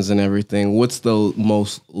sessions and everything, what's the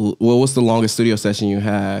longest studio session you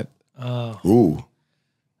had? Ooh.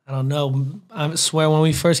 I don't know. I swear when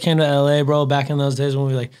we first came to LA, bro, back in those days when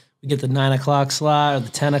we get the 9 o'clock slot or the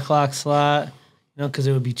 10 o'clock slot, because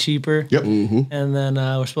it would be cheaper. Yep. And then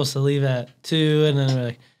we're supposed to leave at 2, and then we're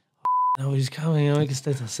like, no, he's coming. We can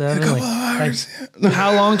stay till 7.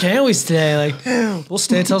 How long can we stay? Like, we'll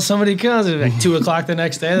stay till somebody comes. It's like 2 o'clock the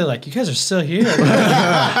next day. They're like, you guys are still here,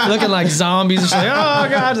 looking like zombies. And she's like, oh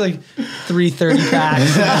god, it's like 330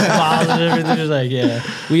 packs, bottles and everything. Just like, yeah,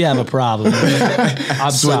 we have a problem.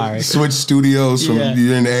 I'm sorry. Switch studios from Yeah.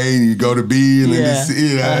 you're in A and you go to B and then Yeah. you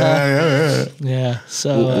see. Yeah. Yeah.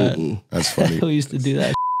 So That's funny. we used to do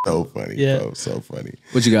that. So funny, Yeah. bro. So funny.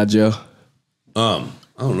 What you got, Joe? I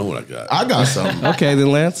don't know what I got. I got something. Okay,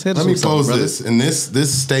 then Lance, hit us Let me with something, pose brother. this. And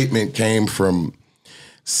this statement came from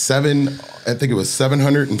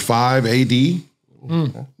 705 AD.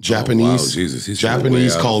 Japanese, Oh, wow, Jesus. He's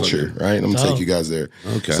Japanese way out. culture, right? I'm gonna take you guys there.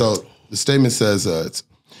 Okay. So the statement says, it's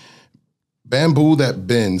bamboo that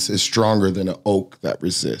bends is stronger than an oak that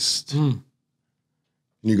resists. Can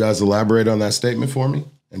you guys elaborate on that statement for me?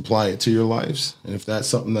 Apply it to your lives, and if that's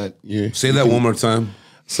something that you Say that one more time.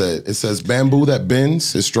 it says bamboo that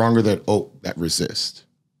bends is stronger than oak that resists.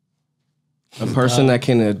 A person that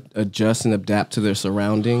can adjust and adapt to their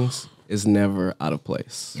surroundings is never out of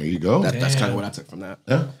place. There you go. That's kind of what I took from that.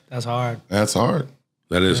 Yeah, That's hard. that's hard.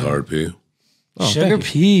 That is hard, P. Sugar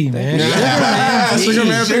pea, man. Sugar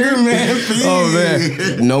man. Oh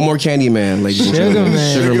man, no more Candyman, ladies and Sugar gentlemen.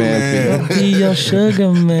 man. Sugar man. Be your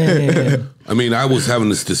sugar man. I mean, I was having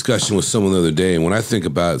this discussion with someone the other day, and when I think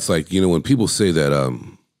about it, it's like, when people say that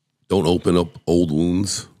don't open up old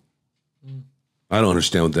wounds, I don't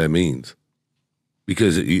understand what that means.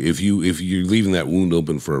 Because if you're leaving that wound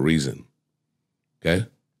open for a reason, okay?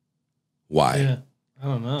 Why? Yeah. I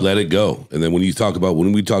don't know. Let it go. And then when we talk about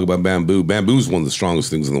bamboo is one of the strongest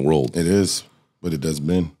things in the world. It is, but it does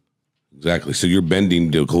bend. Exactly. So you're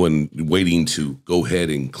bending to go and waiting to go ahead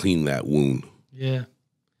and clean that wound. Yeah.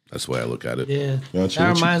 That's the way I look at it. Yeah. Gotcha.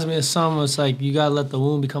 That reminds me of something. It's like you gotta let the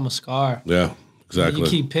wound become a scar. Yeah, exactly. You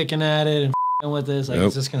keep picking at it and f***ing with it. It's like Yep.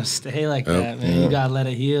 it's just gonna stay like Yep. that, man. You gotta let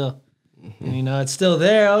it heal. And it's still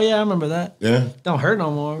there. Oh yeah, I remember that. Yeah, Don't hurt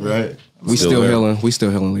no more. right. We Still still there. healing. We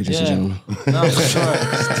still healing, ladies and Yeah. gentlemen. No, for sure.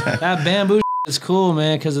 That bamboo is cool,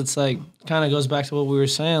 man, because it's like kind of goes back to what we were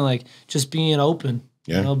saying, like just being open.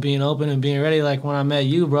 Yeah. Being open and being ready. Like when I met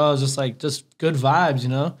you, bro, it was just like just good vibes,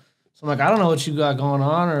 So I'm like, I don't know what you got going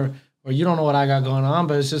on, or you don't know what I got going on,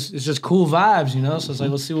 but it's just cool vibes, So it's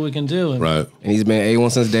like let's see what we can do. And Right. And he's been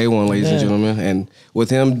A1 since day one, ladies and Yeah. gentlemen. And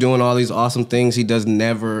with him doing all these awesome things, he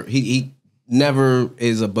never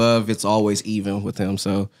is above. It's always even with him.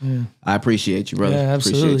 So I appreciate you, brother. Yeah,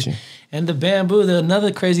 absolutely. Appreciate you. And the bamboo,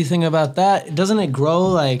 another crazy thing about that, doesn't it grow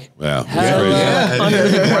like Yeah, it's hella crazy. under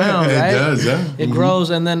the ground, right? It does, yeah. It grows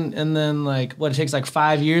and then like what, it takes like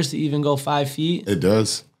 5 years to even go 5 feet. It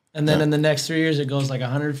does. And then in the next 3 years it goes like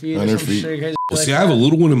 100 feet 100 or some feet. shit crazy. Well, like see, I have a that.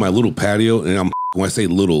 little one in my little patio, and when I say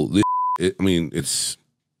little, it's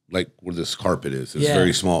like where this carpet is. It's Yeah.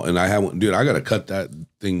 very small, and I got to cut that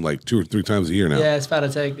thing like 2 or 3 times a year now. Yeah, it's about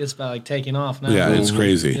like taking off now. Yeah, it's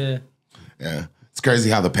crazy. Yeah. Yeah. It's It's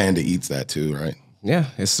crazy how the panda eats that too, right? Yeah,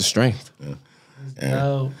 it's the strength.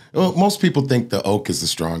 No. Well, most people think the oak is the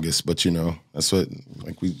strongest, but that's what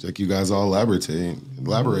like you guys all elaborated.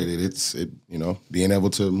 It's being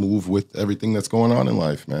able to move with everything that's going on in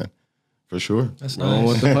life, man, for sure. That's Rolling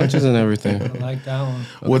with nice. the punches and everything. I like that one.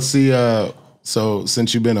 What's the so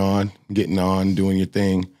since you've been getting on, doing your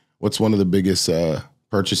thing, what's one of the biggest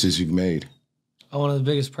purchases you've made? One of the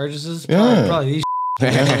biggest purchases? Yeah. Probably these.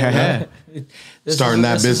 Starting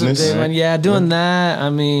that this is a business? big one. Yeah, doing that. I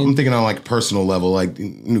mean, I'm thinking on like personal level, like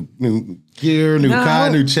new gear, new No, car,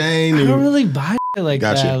 new chain. I don't really buy it like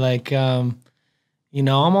Gotcha. that. Like, I'm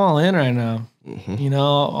all in right now.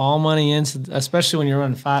 All money in, especially when you're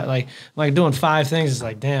running five, like doing 5 things. It's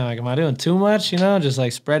like, damn, like, am I doing too much? Just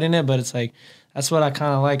like spreading it. But it's like, that's what I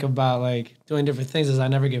kind of like about like doing different things is I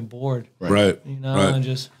never get bored. Right. And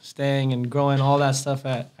just staying and growing all that stuff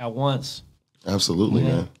at once. Absolutely,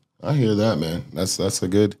 man. I hear that, man. That's a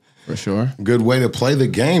good For sure. good way to play the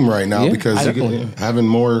game right now Yeah, because having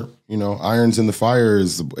more irons in the fire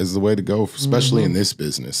is the way to go, especially in this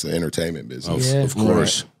business, the entertainment business. Yeah. Of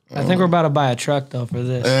course. I think we're about to buy a truck though for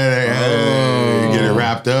this. Hey, get it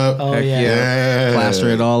wrapped up. Oh Heck yeah. Plaster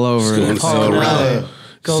it all over. Cool. It's Oh, so no. right.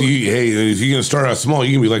 Go- See, hey, if you're gonna start out small,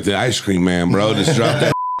 you can be like the ice cream man, bro. Just drop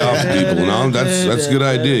that off people. No, that's a good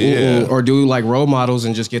idea. Yeah. Or do like role models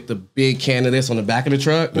and just get the big candidates on the back of the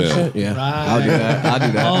truck. And Yeah. shit. Yeah. Right. I'll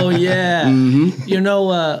do that. Oh yeah.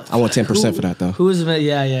 I want 10% for that though. Who is it?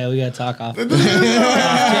 Yeah, we gotta talk off.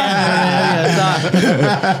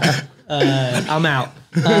 I'm out.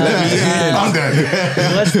 I'm done.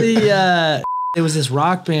 What's the? It was this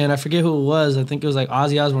rock band. I forget who it was. I think it was like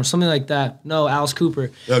Ozzy Osbourne, something like that. No, Alice Cooper.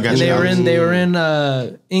 Oh, gotcha. And they were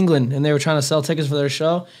in England, and they were trying to sell tickets for their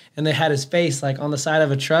show. And they had his face like on the side of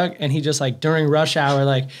a truck, and he just like during rush hour,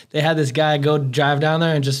 like they had this guy go drive down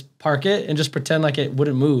there and just park it and just pretend like it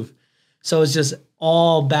wouldn't move. So it's just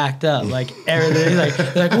all backed up, like everything. He's like,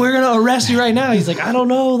 they're like, we're gonna arrest you right now. He's like, I don't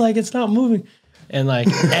know, like it's not moving. And like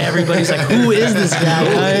everybody's like, who is this guy? I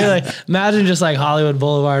mean, like, imagine just like Hollywood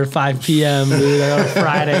Boulevard, 5 p.m. dude, like, on a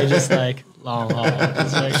Friday, just like long haul.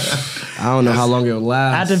 Just like, I don't know how long it'll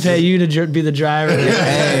I last. had to pay you to be the driver.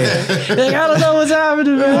 Hey. Like, I don't know what's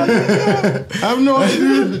happening, man. I have no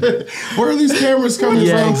idea. Where are these cameras coming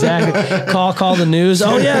Yeah, from? exactly. Call the news.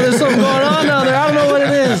 Oh yeah, there's something going on down there. I don't know what it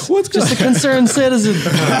is. What's just a concerned citizen?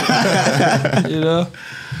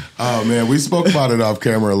 Oh man, we spoke about it off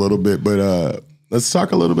camera a little bit, but let's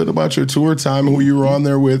talk a little bit about your tour time, who you were on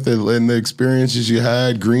there with, and the experiences you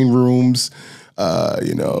had, green rooms,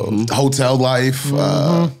 hotel life,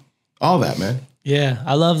 all that, man. Yeah,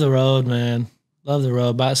 I love the road, man. Love the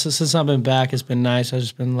road. But since I've been back, it's been nice. I've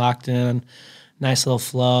just been locked in, nice little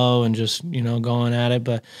flow, and just going at it.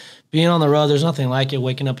 But being on the road, there's nothing like it.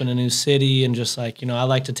 Waking up in a new city and just like I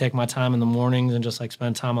like to take my time in the mornings and just like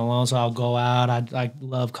spend time alone. So I'll go out. I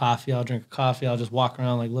love coffee. I'll drink a coffee. I'll just walk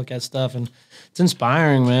around, like look at stuff, and it's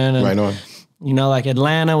inspiring, man. And, Right on. like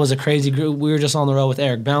Atlanta was a crazy group. We were just on the road with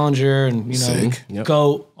Eric Bellinger and, Sick. Yep.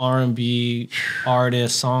 GOAT R&B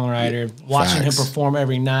artist, songwriter, watching Facts. him perform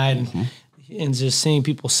every night and just seeing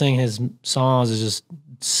people sing his songs is just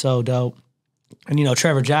so dope. And,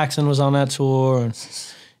 Trevor Jackson was on that tour and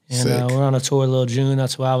Sick. we're on a tour with Lil June.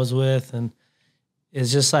 That's who I was with. And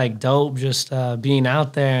it's just like dope just being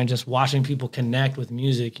out there and just watching people connect with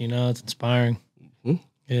music, it's inspiring.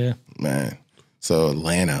 Yeah. Man. So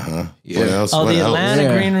Atlanta, huh? Yeah. What else? Oh, What the else? Atlanta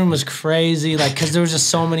Yeah. green room was crazy, like because there was just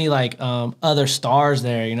so many like other stars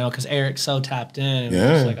there, because Eric's so tapped in. And Yeah.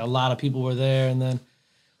 just, like a lot of people were there, and then,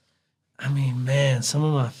 I mean, man, some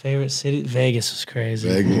of my favorite cities, Vegas was crazy.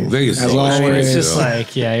 Vegas is As long always as crazy. It's just though.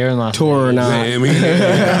 like, yeah, you're in Las Tour or Vegas. not. I mean,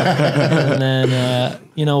 And then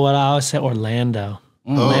what I always say, Orlando.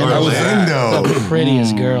 Orlando. The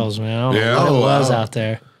prettiest girls, man. I don't Yeah. know what Oh, it was wow. out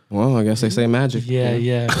there. Well, I guess they say magic.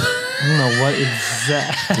 Yeah. I don't know what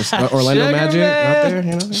exactly. Just Orlando Sugar Magic Man.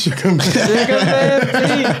 out there, Sugar Man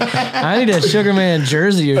Pete. I need a Sugar Man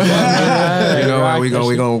jersey or something. You know what? Rock We that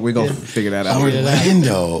shit. gonna figure that out.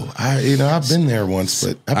 Orlando. I've been there once,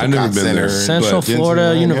 but I've never been there. Central But Florida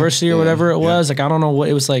Disneyland, University yeah. or whatever it Yeah. was. Like I don't know what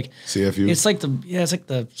it was like. CFU. It's like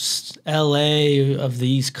the LA of the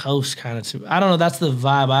East Coast kind of. I don't know. That's the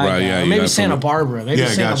vibe I Right, got. yeah, Or you maybe got Santa some- Barbara. Maybe Yeah,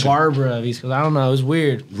 Santa gotcha. Barbara of East Coast. I don't know. It was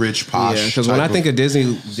weird. Rich posh. Yeah, because when I think of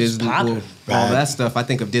Disney, poppin'. all that stuff, I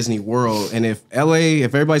think of Disney World. And if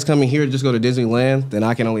everybody's coming here to just go to Disneyland, then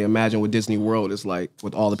I can only imagine what Disney World is like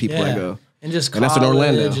with all the people that go. And just And college that's in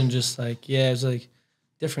Orlando. and just like it's like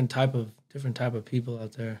different type of people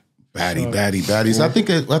out there. baddies. I think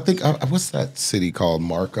what's that city called?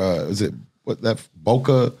 Mark? Is it what that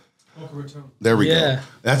Boca? Boca Raton. There we Yeah. go.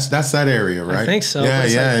 That's that area, right? think so. Yeah,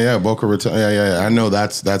 It's yeah. Boca Raton. Yeah. I know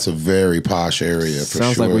that's a very posh area for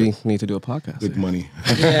Sounds sure. like we need to do a podcast. Big money.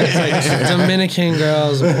 Yeah, it's like Dominican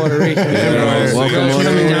girls, Puerto Rican girls. Welcome girls on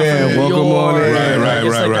coming in. down from New Welcome on York. in. Right, Like,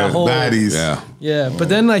 it's like right. that whole- Baddies. Yeah. Yeah, but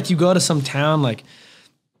then like you go to some town like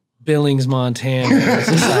Billings, Montana. It's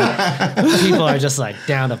just like people are just like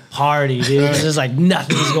down to party, dude. It's just like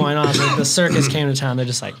nothing's going on. It's like the circus came to town. They're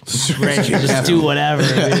just like ready to just do whatever.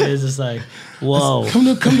 It's just like whoa.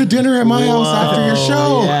 Come to dinner at my house after your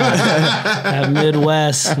show. Yeah. That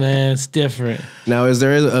Midwest, man, it's different. Now, is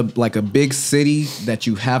there a big city that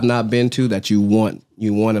you have not been to that you want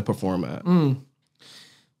to perform at?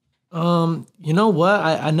 You know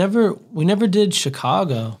what? We never did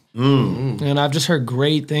Chicago. And I've just heard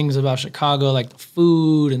great things about Chicago, like the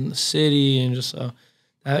food and the city, and just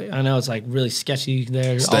I know it's like really sketchy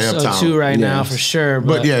there Stay also uptown. too right now for sure.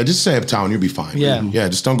 But yeah, just stay uptown. You'll be fine. Yeah. Man. Yeah.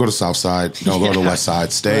 Just don't go to South Side. Don't go to the West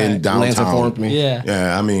Side. Stay in downtown. Lance informed me. yeah.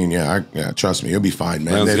 Yeah, I mean, trust me, you'll be fine,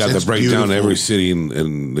 man. Man's got It's the breakdown beautiful. every city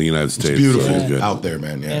in the United States. It's beautiful So good. out there,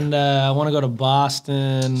 man. Yeah. And I want to go to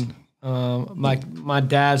Boston. My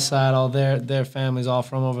dad's side, all their family's all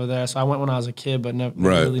from over there. So I went when I was a kid, but never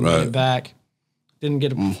really made it back. Didn't get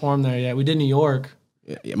to perform there yet. We did New York.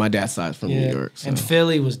 Yeah, my dad's side's from New York. So. And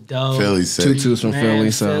Philly was dope. Philly's sick. Tutu's from Man,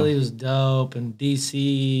 Philly, so Philly was dope, and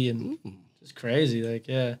DC, and just crazy. Like,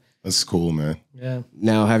 yeah, That's cool, man. yeah.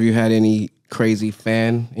 now have you had any crazy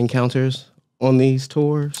fan encounters on these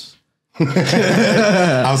tours?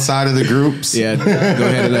 Outside of the groups, Yeah, go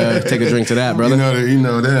ahead and take a drink to that, brother. you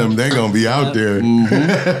know them. They're gonna be out there.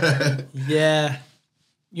 Yeah.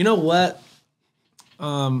 You know what?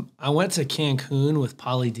 I went to Cancun with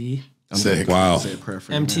Pauly D. Sick. Wow.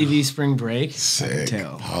 MTV Spring Break. Sick.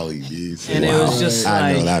 tell. Holly D. And it was just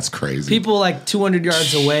I know like that's crazy. people like 200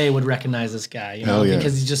 yards away would recognize this guy, you know, Hell yeah.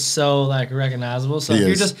 because he's just so like recognizable. So He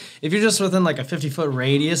if is. you're just within like a 50-foot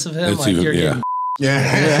radius of him, It's like even- you're yeah. getting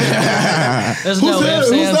yeah. there's no that? ifs,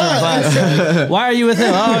 Who's ands, or that? buts. Why are you with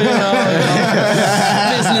him? Oh,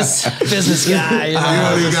 business guy. You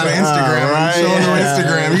know? You got an Instagram, right? Show him your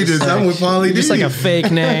Instagram. He just, I'm with Pauly D. Just like a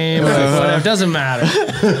fake name, or like whatever. Doesn't matter.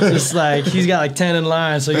 Just like he's got like 10 in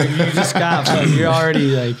line, so you just got like you're already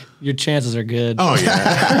like your chances are good. Oh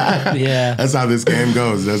yeah, Yeah. that's how this game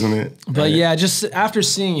goes, doesn't it? But yeah, just after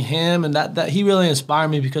seeing him and that he really inspired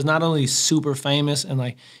me because not only he's super famous and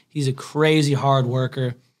like he's a crazy hard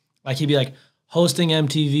worker. Like he'd be like hosting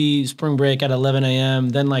MTV Spring Break at 11 a.m.,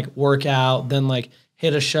 then like work out, then like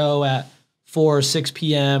hit a show at 4 or 6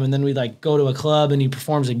 p.m. and then we like go to a club and he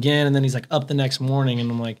performs again and then he's like up the next morning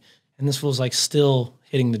and I'm like, and this was like still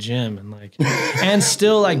hitting the gym and like and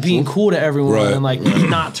still like being cool to everyone Right. and like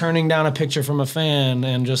not turning down a picture from a fan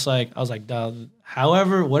and just like I was like, dog,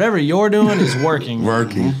 however, whatever you're doing is working.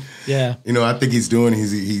 Working. Yeah. You know, I think he's doing.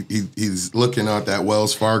 He's looking at that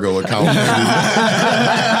Wells Fargo account.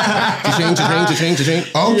 Cha-ching.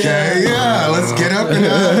 Okay, yeah, let's get up and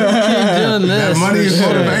Doing that this. money for is sure.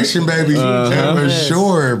 motivation, baby. Yeah, for Yes.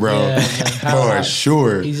 sure, bro. Yeah, For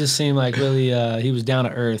sure. He just seemed like really he was down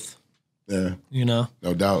to earth, Yeah, you know.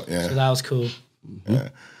 no doubt. So Yeah. that was cool. Yeah,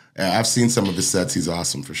 I've seen some of his sets. He's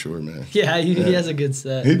awesome for sure, man. Yeah, he has a good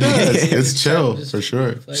set. He does. It's chill for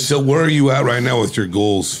sure. So where are you at right now with your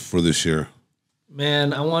goals for this year?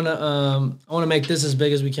 Man, I wanna make this as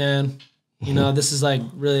big as we can. You know, this is like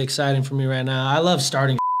really exciting for me right now. I love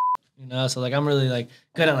starting, you know, so like I'm really like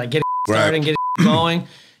good at like getting started and getting going,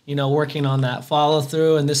 you know, working on that follow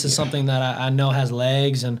through. And this is something that I know has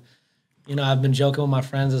legs. And, you know, I've been joking with my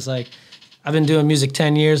friends. It's like, I've been doing music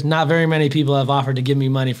 10 years. Not very many people have offered to give me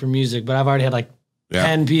money for music, but I've already had like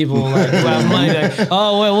 10 people like who have money like,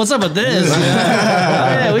 oh, wait, what's up with this?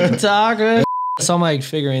 Yeah, we can talk. Right? So I'm like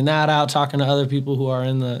figuring that out, talking to other people who are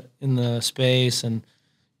in the space and,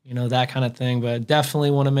 you know, that kind of thing. But definitely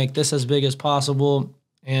want to make this as big as possible.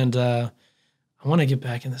 And I want to get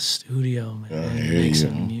back in the studio, man, and make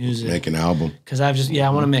some music. Make an album. Because I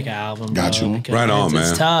want to make an album. Got bro, you. because Right on, It's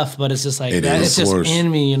man. tough, but it's just like, It that, is. it's just Of course. in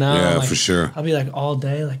me, you know? Yeah, Like, for sure. I'll be like all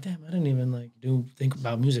day, like, damn, I didn't even like think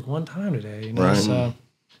about music one time today, you know? Right. So,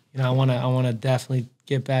 you know, I want to definitely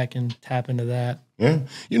get back and tap into that. Yeah,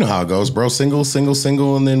 you know how it goes, bro. Single,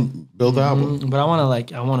 and then build the album. But I want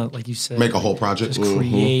to, like you said, Make a whole project. just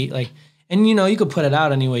create like, and you know, you could put it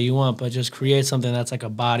out any way you want, but just create something that's like a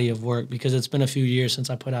body of work, because it's been a few years since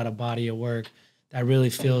I put out a body of work that really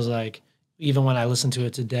feels like, even when I listen to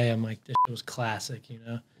it today, I'm like, this shit was classic, you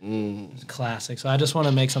know? It's classic. So I just want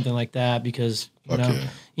to make something like that because, you know, yeah.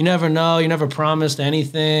 you never know, you never promised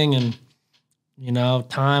anything, and you know,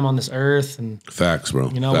 time on this earth, and Facts, bro.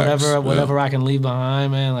 you know, Facts. whatever I can leave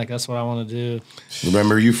behind, man. Like that's what I want to do.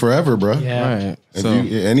 Remember you forever, bro. Yeah. Right. If So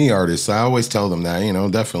any artist, I always tell them that, you know,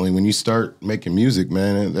 definitely when you start making music,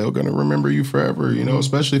 man, they're gonna remember you forever, you know,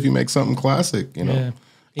 especially if you make something classic, you know. Yeah.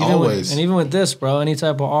 Always. Even with this, bro, any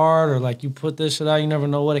type of art or like you put this shit out, you never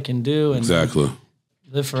know what it can do and Exactly.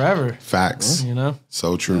 live forever. Facts. You know?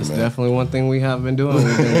 So true, man. definitely one thing we have been doing. We've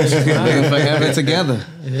been living forever together.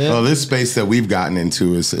 Well, this space that we've gotten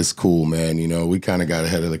into is cool, man. You know, we kind of got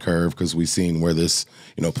ahead of the curve because we seen where this,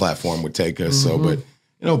 you know, platform would take us. So, but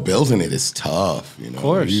you know, building it is tough. You know, Of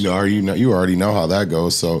course. you already know how that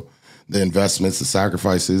goes. So, the investments, the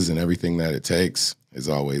sacrifices, and everything that it takes is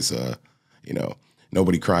always, you know,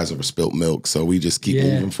 nobody cries over spilt milk. So we just keep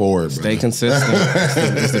moving forward. Stay brother. consistent.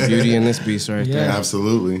 It's the beauty in this beast right there.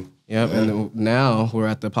 Absolutely. Yep. And now we're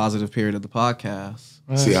at the positive period of the podcast.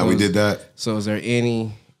 See how we did that? So is there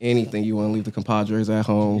anything you want to leave the compadres at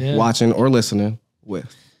home Yeah. watching or listening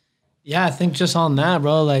with? Yeah, I think just on that,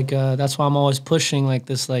 bro, like that's why I'm always pushing like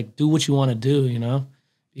this, like do what you want to do, you know?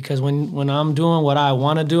 Because when I'm doing what I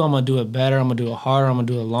want to do, I'm gonna do it better, I'm gonna do it harder, I'm gonna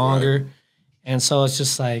do it longer. Right. And so it's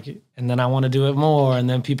just like, and then I want to do it more. And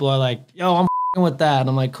then people are like, yo, I'm with that. And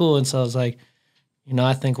I'm like, cool. And so it's like, you know,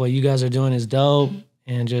 I think what you guys are doing is dope.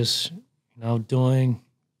 And just, you know,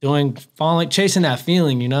 falling, chasing that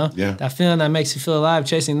feeling, you know? Yeah. That feeling that makes you feel alive,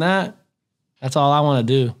 chasing that, that's all I want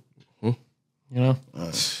to do. You know?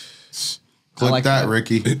 Click like that, that.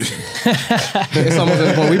 Ricky. It's almost at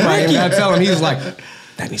the point we probably even got to tell him. He's like,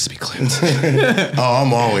 that needs to be clipped. Oh,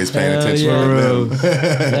 I'm always paying attention. yeah. to them.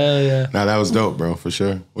 Hell yeah. Nah, that was dope, bro, for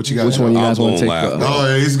sure. What you got? Which one you guys I'm want to take? going last.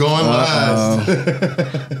 Oh, he's going last.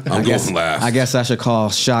 I'm going last. I guess I should call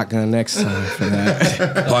shotgun next time for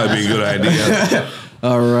that. Probably be a good idea.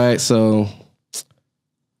 All right, so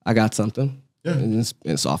I got something. Yeah. And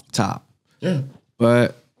it's off the top. Yeah.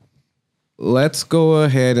 But let's go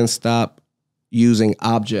ahead and stop using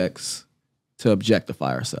objects to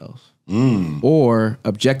objectify ourselves. Or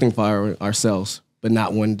objectify ourselves, but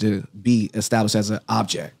not wanting to be established as an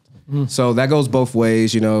object. So that goes both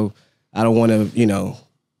ways. You know, I don't want to, you know,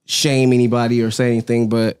 shame anybody or say anything,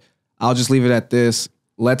 but I'll just leave it at this.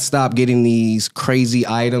 Let's stop getting these crazy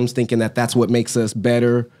items thinking that that's what makes us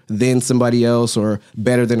better than somebody else or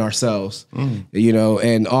better than ourselves, you know,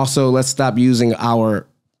 and also let's stop using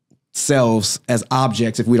ourselves as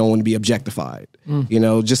objects if we don't want to be objectified. You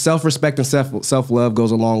know, just self-respect and self-love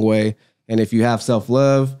goes a long way. And if you have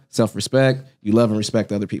self-love, self-respect, you love and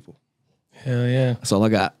respect other people. Hell yeah. That's all I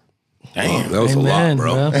got. Damn, that was Amen, a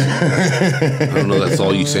lot, bro. I don't know. That's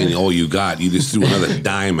all you saying. All you got. You just threw another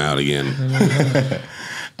dime out again.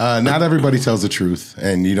 Not everybody tells the truth,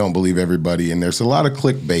 and you don't believe everybody. And there's a lot of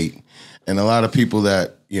clickbait and a lot of people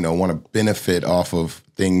that, you know, want to benefit off of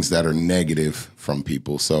things that are negative from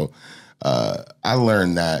people. So I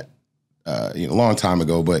learned that you know, a long time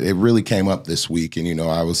ago, but it really came up this week. And, you know,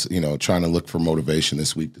 I was, you know, trying to look for motivation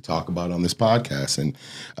this week to talk about on this podcast. And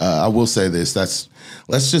I will say this,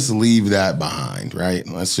 let's just leave that behind, right?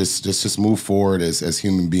 Let's just move forward as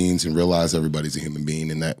human beings and realize everybody's a human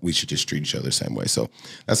being and that we should just treat each other the same way. So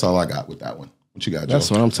that's all I got with that one. What you got, Joe? That's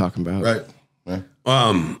what I'm talking about. Right. Yeah.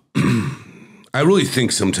 I really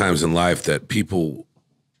think sometimes in life that people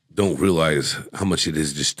don't realize how much it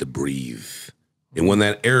is just to breathe. And when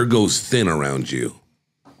that air goes thin around you,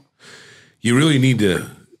 you really need to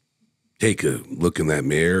take a look in that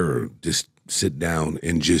mirror or just sit down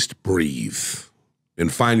and just breathe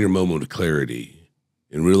and find your moment of clarity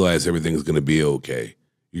and realize everything's going to be okay.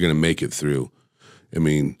 You're going to make it through. I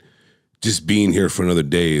mean, just being here for another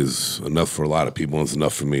day is enough for a lot of people, and it's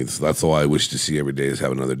enough for me. So that's all I wish to see every day is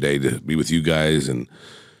have another day to be with you guys and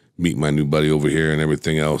meet my new buddy over here and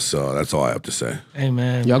everything else. So that's all I have to say.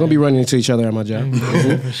 Amen. Y'all gonna be running into each other at my job.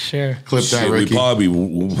 For sure. Clip that, Shit, Ricky.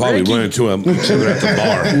 we'll probably run into him each other at the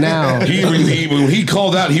bar. Now, When he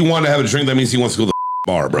called out, he wanted to have a drink. That means he wants to go to the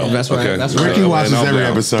bar, bro. That's right. Okay? That's right. Ricky watches And I'm every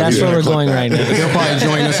down. episode. That's He's where gonna we're clip going that. right now. he'll probably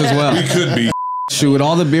join us as well. We could be. Shoot, with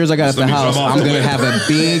all the beers I got at the let me house, drum off I'm the gonna whip. have a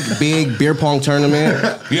big beer pong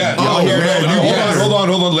tournament. Yeah. Hold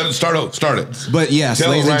on. Let it start it. But yes, Tell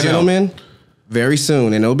ladies them and right now. gentlemen, very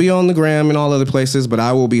soon, and it'll be on the gram and all other places, but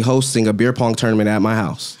I will be hosting a beer pong tournament at my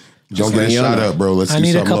house. Don't Just get letting y'all shot know. up, bro. Let's I do need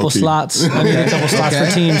a something couple low-key. slots. I need a couple slots for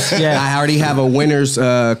teams. Yeah. I already have a winner's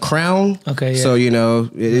crown. Okay, yeah. So, you know,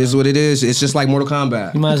 it is what it is. It's just like Mortal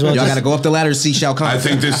Kombat. You might as well Y'all just- got to go up the ladder to see Shao Kahn. I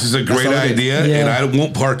think this is a great all it is. idea, Yeah. and I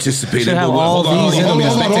won't participate Should in it. have But all hold these in the on.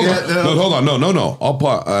 No.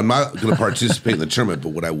 I'm not going to participate in the tournament,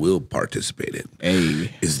 but what I will participate in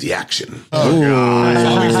is the action. Oh, God.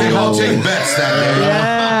 I'll take bets that day.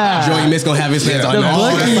 Yeah. Joey Miss going to have his hands on The all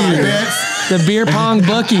the bookie. side bets. the beer pong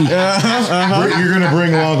bookie. You're gonna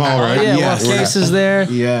bring long haul, right? Yeah, Yes. well, Case is there.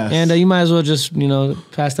 Yes. And you might as well just,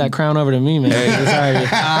 pass that crown over to me, man. It's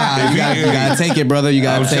already- You gotta take it, brother. You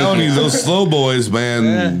gotta I'm take telling it. you, those slow boys,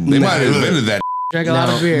 man, they might have invented that. Drink a lot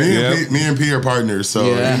of beer. Me and P are partners, so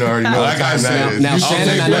Yeah. you already know Like what I time said, that is. Now, I'll Shannon,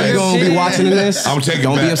 take I know you're bets. gonna be watching this. I'm taking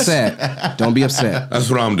Don't be bets. upset. Don't be upset. That's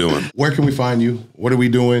what I'm doing. Where can we find you? What are we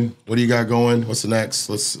doing? What do you got going? What's the next?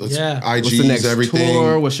 Let's Yeah. IGs, What's the next everything.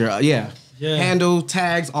 tour? What's your Yeah. handle,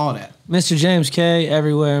 tags, all that? Mr. James Kaye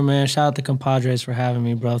everywhere, man. Shout out to Compadres for having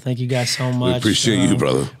me, bro. Thank you guys so much. We appreciate you,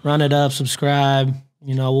 brother. Run it up, subscribe.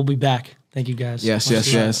 We'll be back. Thank you guys.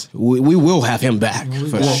 Yes. We will have him back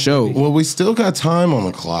for sure. Well, we still got time on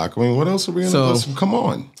the clock. I mean, what else are we gonna do? Come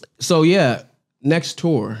on. So yeah, next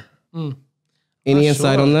tour. Any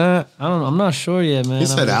insight sure. on that? I don't know. I'm not sure yet, man. He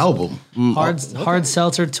said album. Hard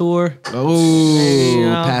Seltzer tour.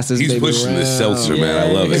 Oh, passes. He's pushing this seltzer, man.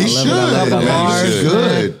 I love it. He should. I love it. He's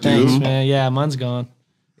good, Thanks, dude. man. Yeah, mine's gone.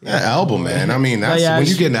 Yeah, album, man. I mean, that's yeah, I when you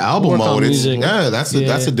just get into album work on mode. It's music.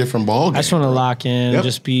 that's a different ball game. I just want to lock in, Yep.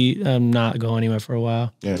 just be not go anywhere for a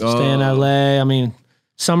while. Yeah. Stay in LA. I mean,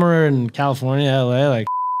 summer in California, LA. Like,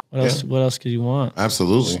 what else? What else could you want?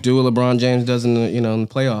 Absolutely. Do what LeBron James does in the in the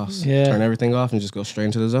playoffs. Yeah. Turn everything off and just go straight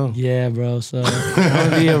into the zone. Yeah, bro. So I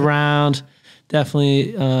want to be around.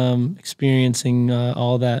 Definitely experiencing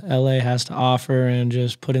all that LA has to offer and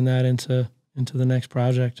just putting that into the next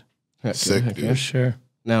project Sick, Heck dude. for sure.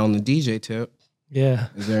 Now on the DJ tip, Yeah.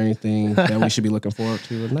 is there anything that we should be looking forward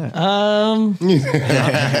to in that?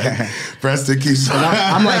 Preston keeps.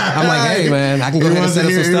 I'm like, hey man, I can go ahead and set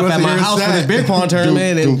up some stuff at my house for this beer pong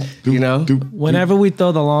tournament, and Whenever we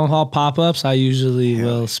throw the long haul pop ups, I usually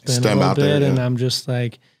will spin a Stem little out there, bit, and yeah. I'm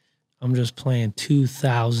just playing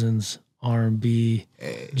 2000s R&B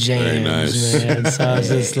jams, nice. man. So it's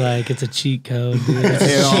just like it's a cheat code, dude. It's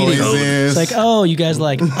It a always cheating. is. It's like, oh, you guys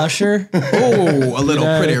like Usher? oh, a little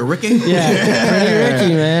pretty Ricky. Yeah, Pretty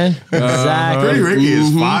Ricky, man. Exactly. Pretty Ricky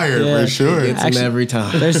is fire Yeah. for sure. It's him every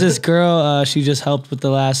time. There's this girl, she just helped with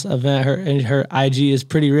the last event. Her IG is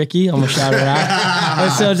Pretty Ricky. I'm gonna shout her out.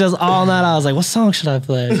 And so just all night I was like, what song should I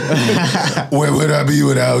play? Where would I be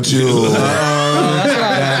without you?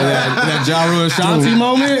 that Ja Rule Shanti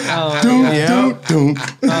moment.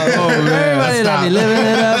 Everybody that be living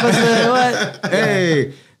it up. I said, what?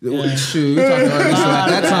 Hey, shoot, we talking about so at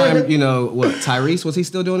that time, what? Tyrese, was he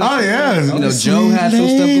still doing that? Oh yeah. Joe had some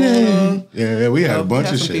stuff going on. Yeah, we had a bunch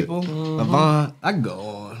had of some shit. people. Avant, I can go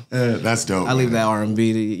on. That's dope. I leave that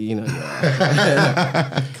R&B to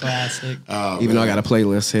Classic. even though I got a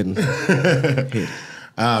playlist hidden.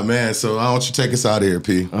 Ah man, so why don't you take us out of here,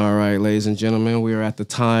 P? All right, ladies and gentlemen, we are at the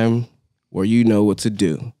time where you know what to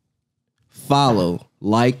do. Follow,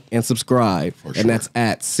 like, and subscribe. And that's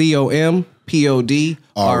at COMPODRES.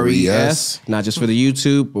 Not just for the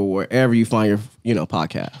YouTube, but wherever you find your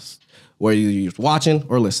podcasts. Whether you're watching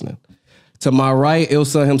or listening. To my right,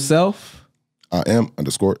 Ilsa himself. I am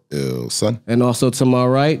 _ill son. And also to my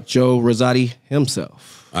right, Joe Rosati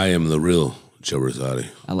himself. I am the real Joe Rosati.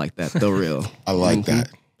 I like that, the real. I like that.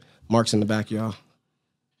 Mark's in the back, y'all.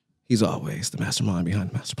 He's always the mastermind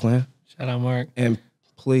behind the master plan. Shout out, Mark. And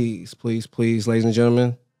please, please, please, ladies and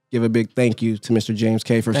gentlemen, give a big thank you to Mr. James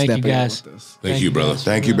Kaye for Thank you, stepping in guys. with us. Thank you, brother.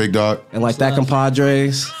 Thank you, big dog. And like that,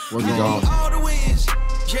 compadres, we're gone. All the wins,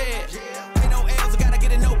 yeah. Ain't no L's, I gotta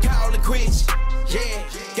get a no call to quits. Yeah,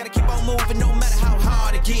 gotta keep on moving no matter how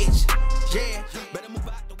hard it gets. Yeah.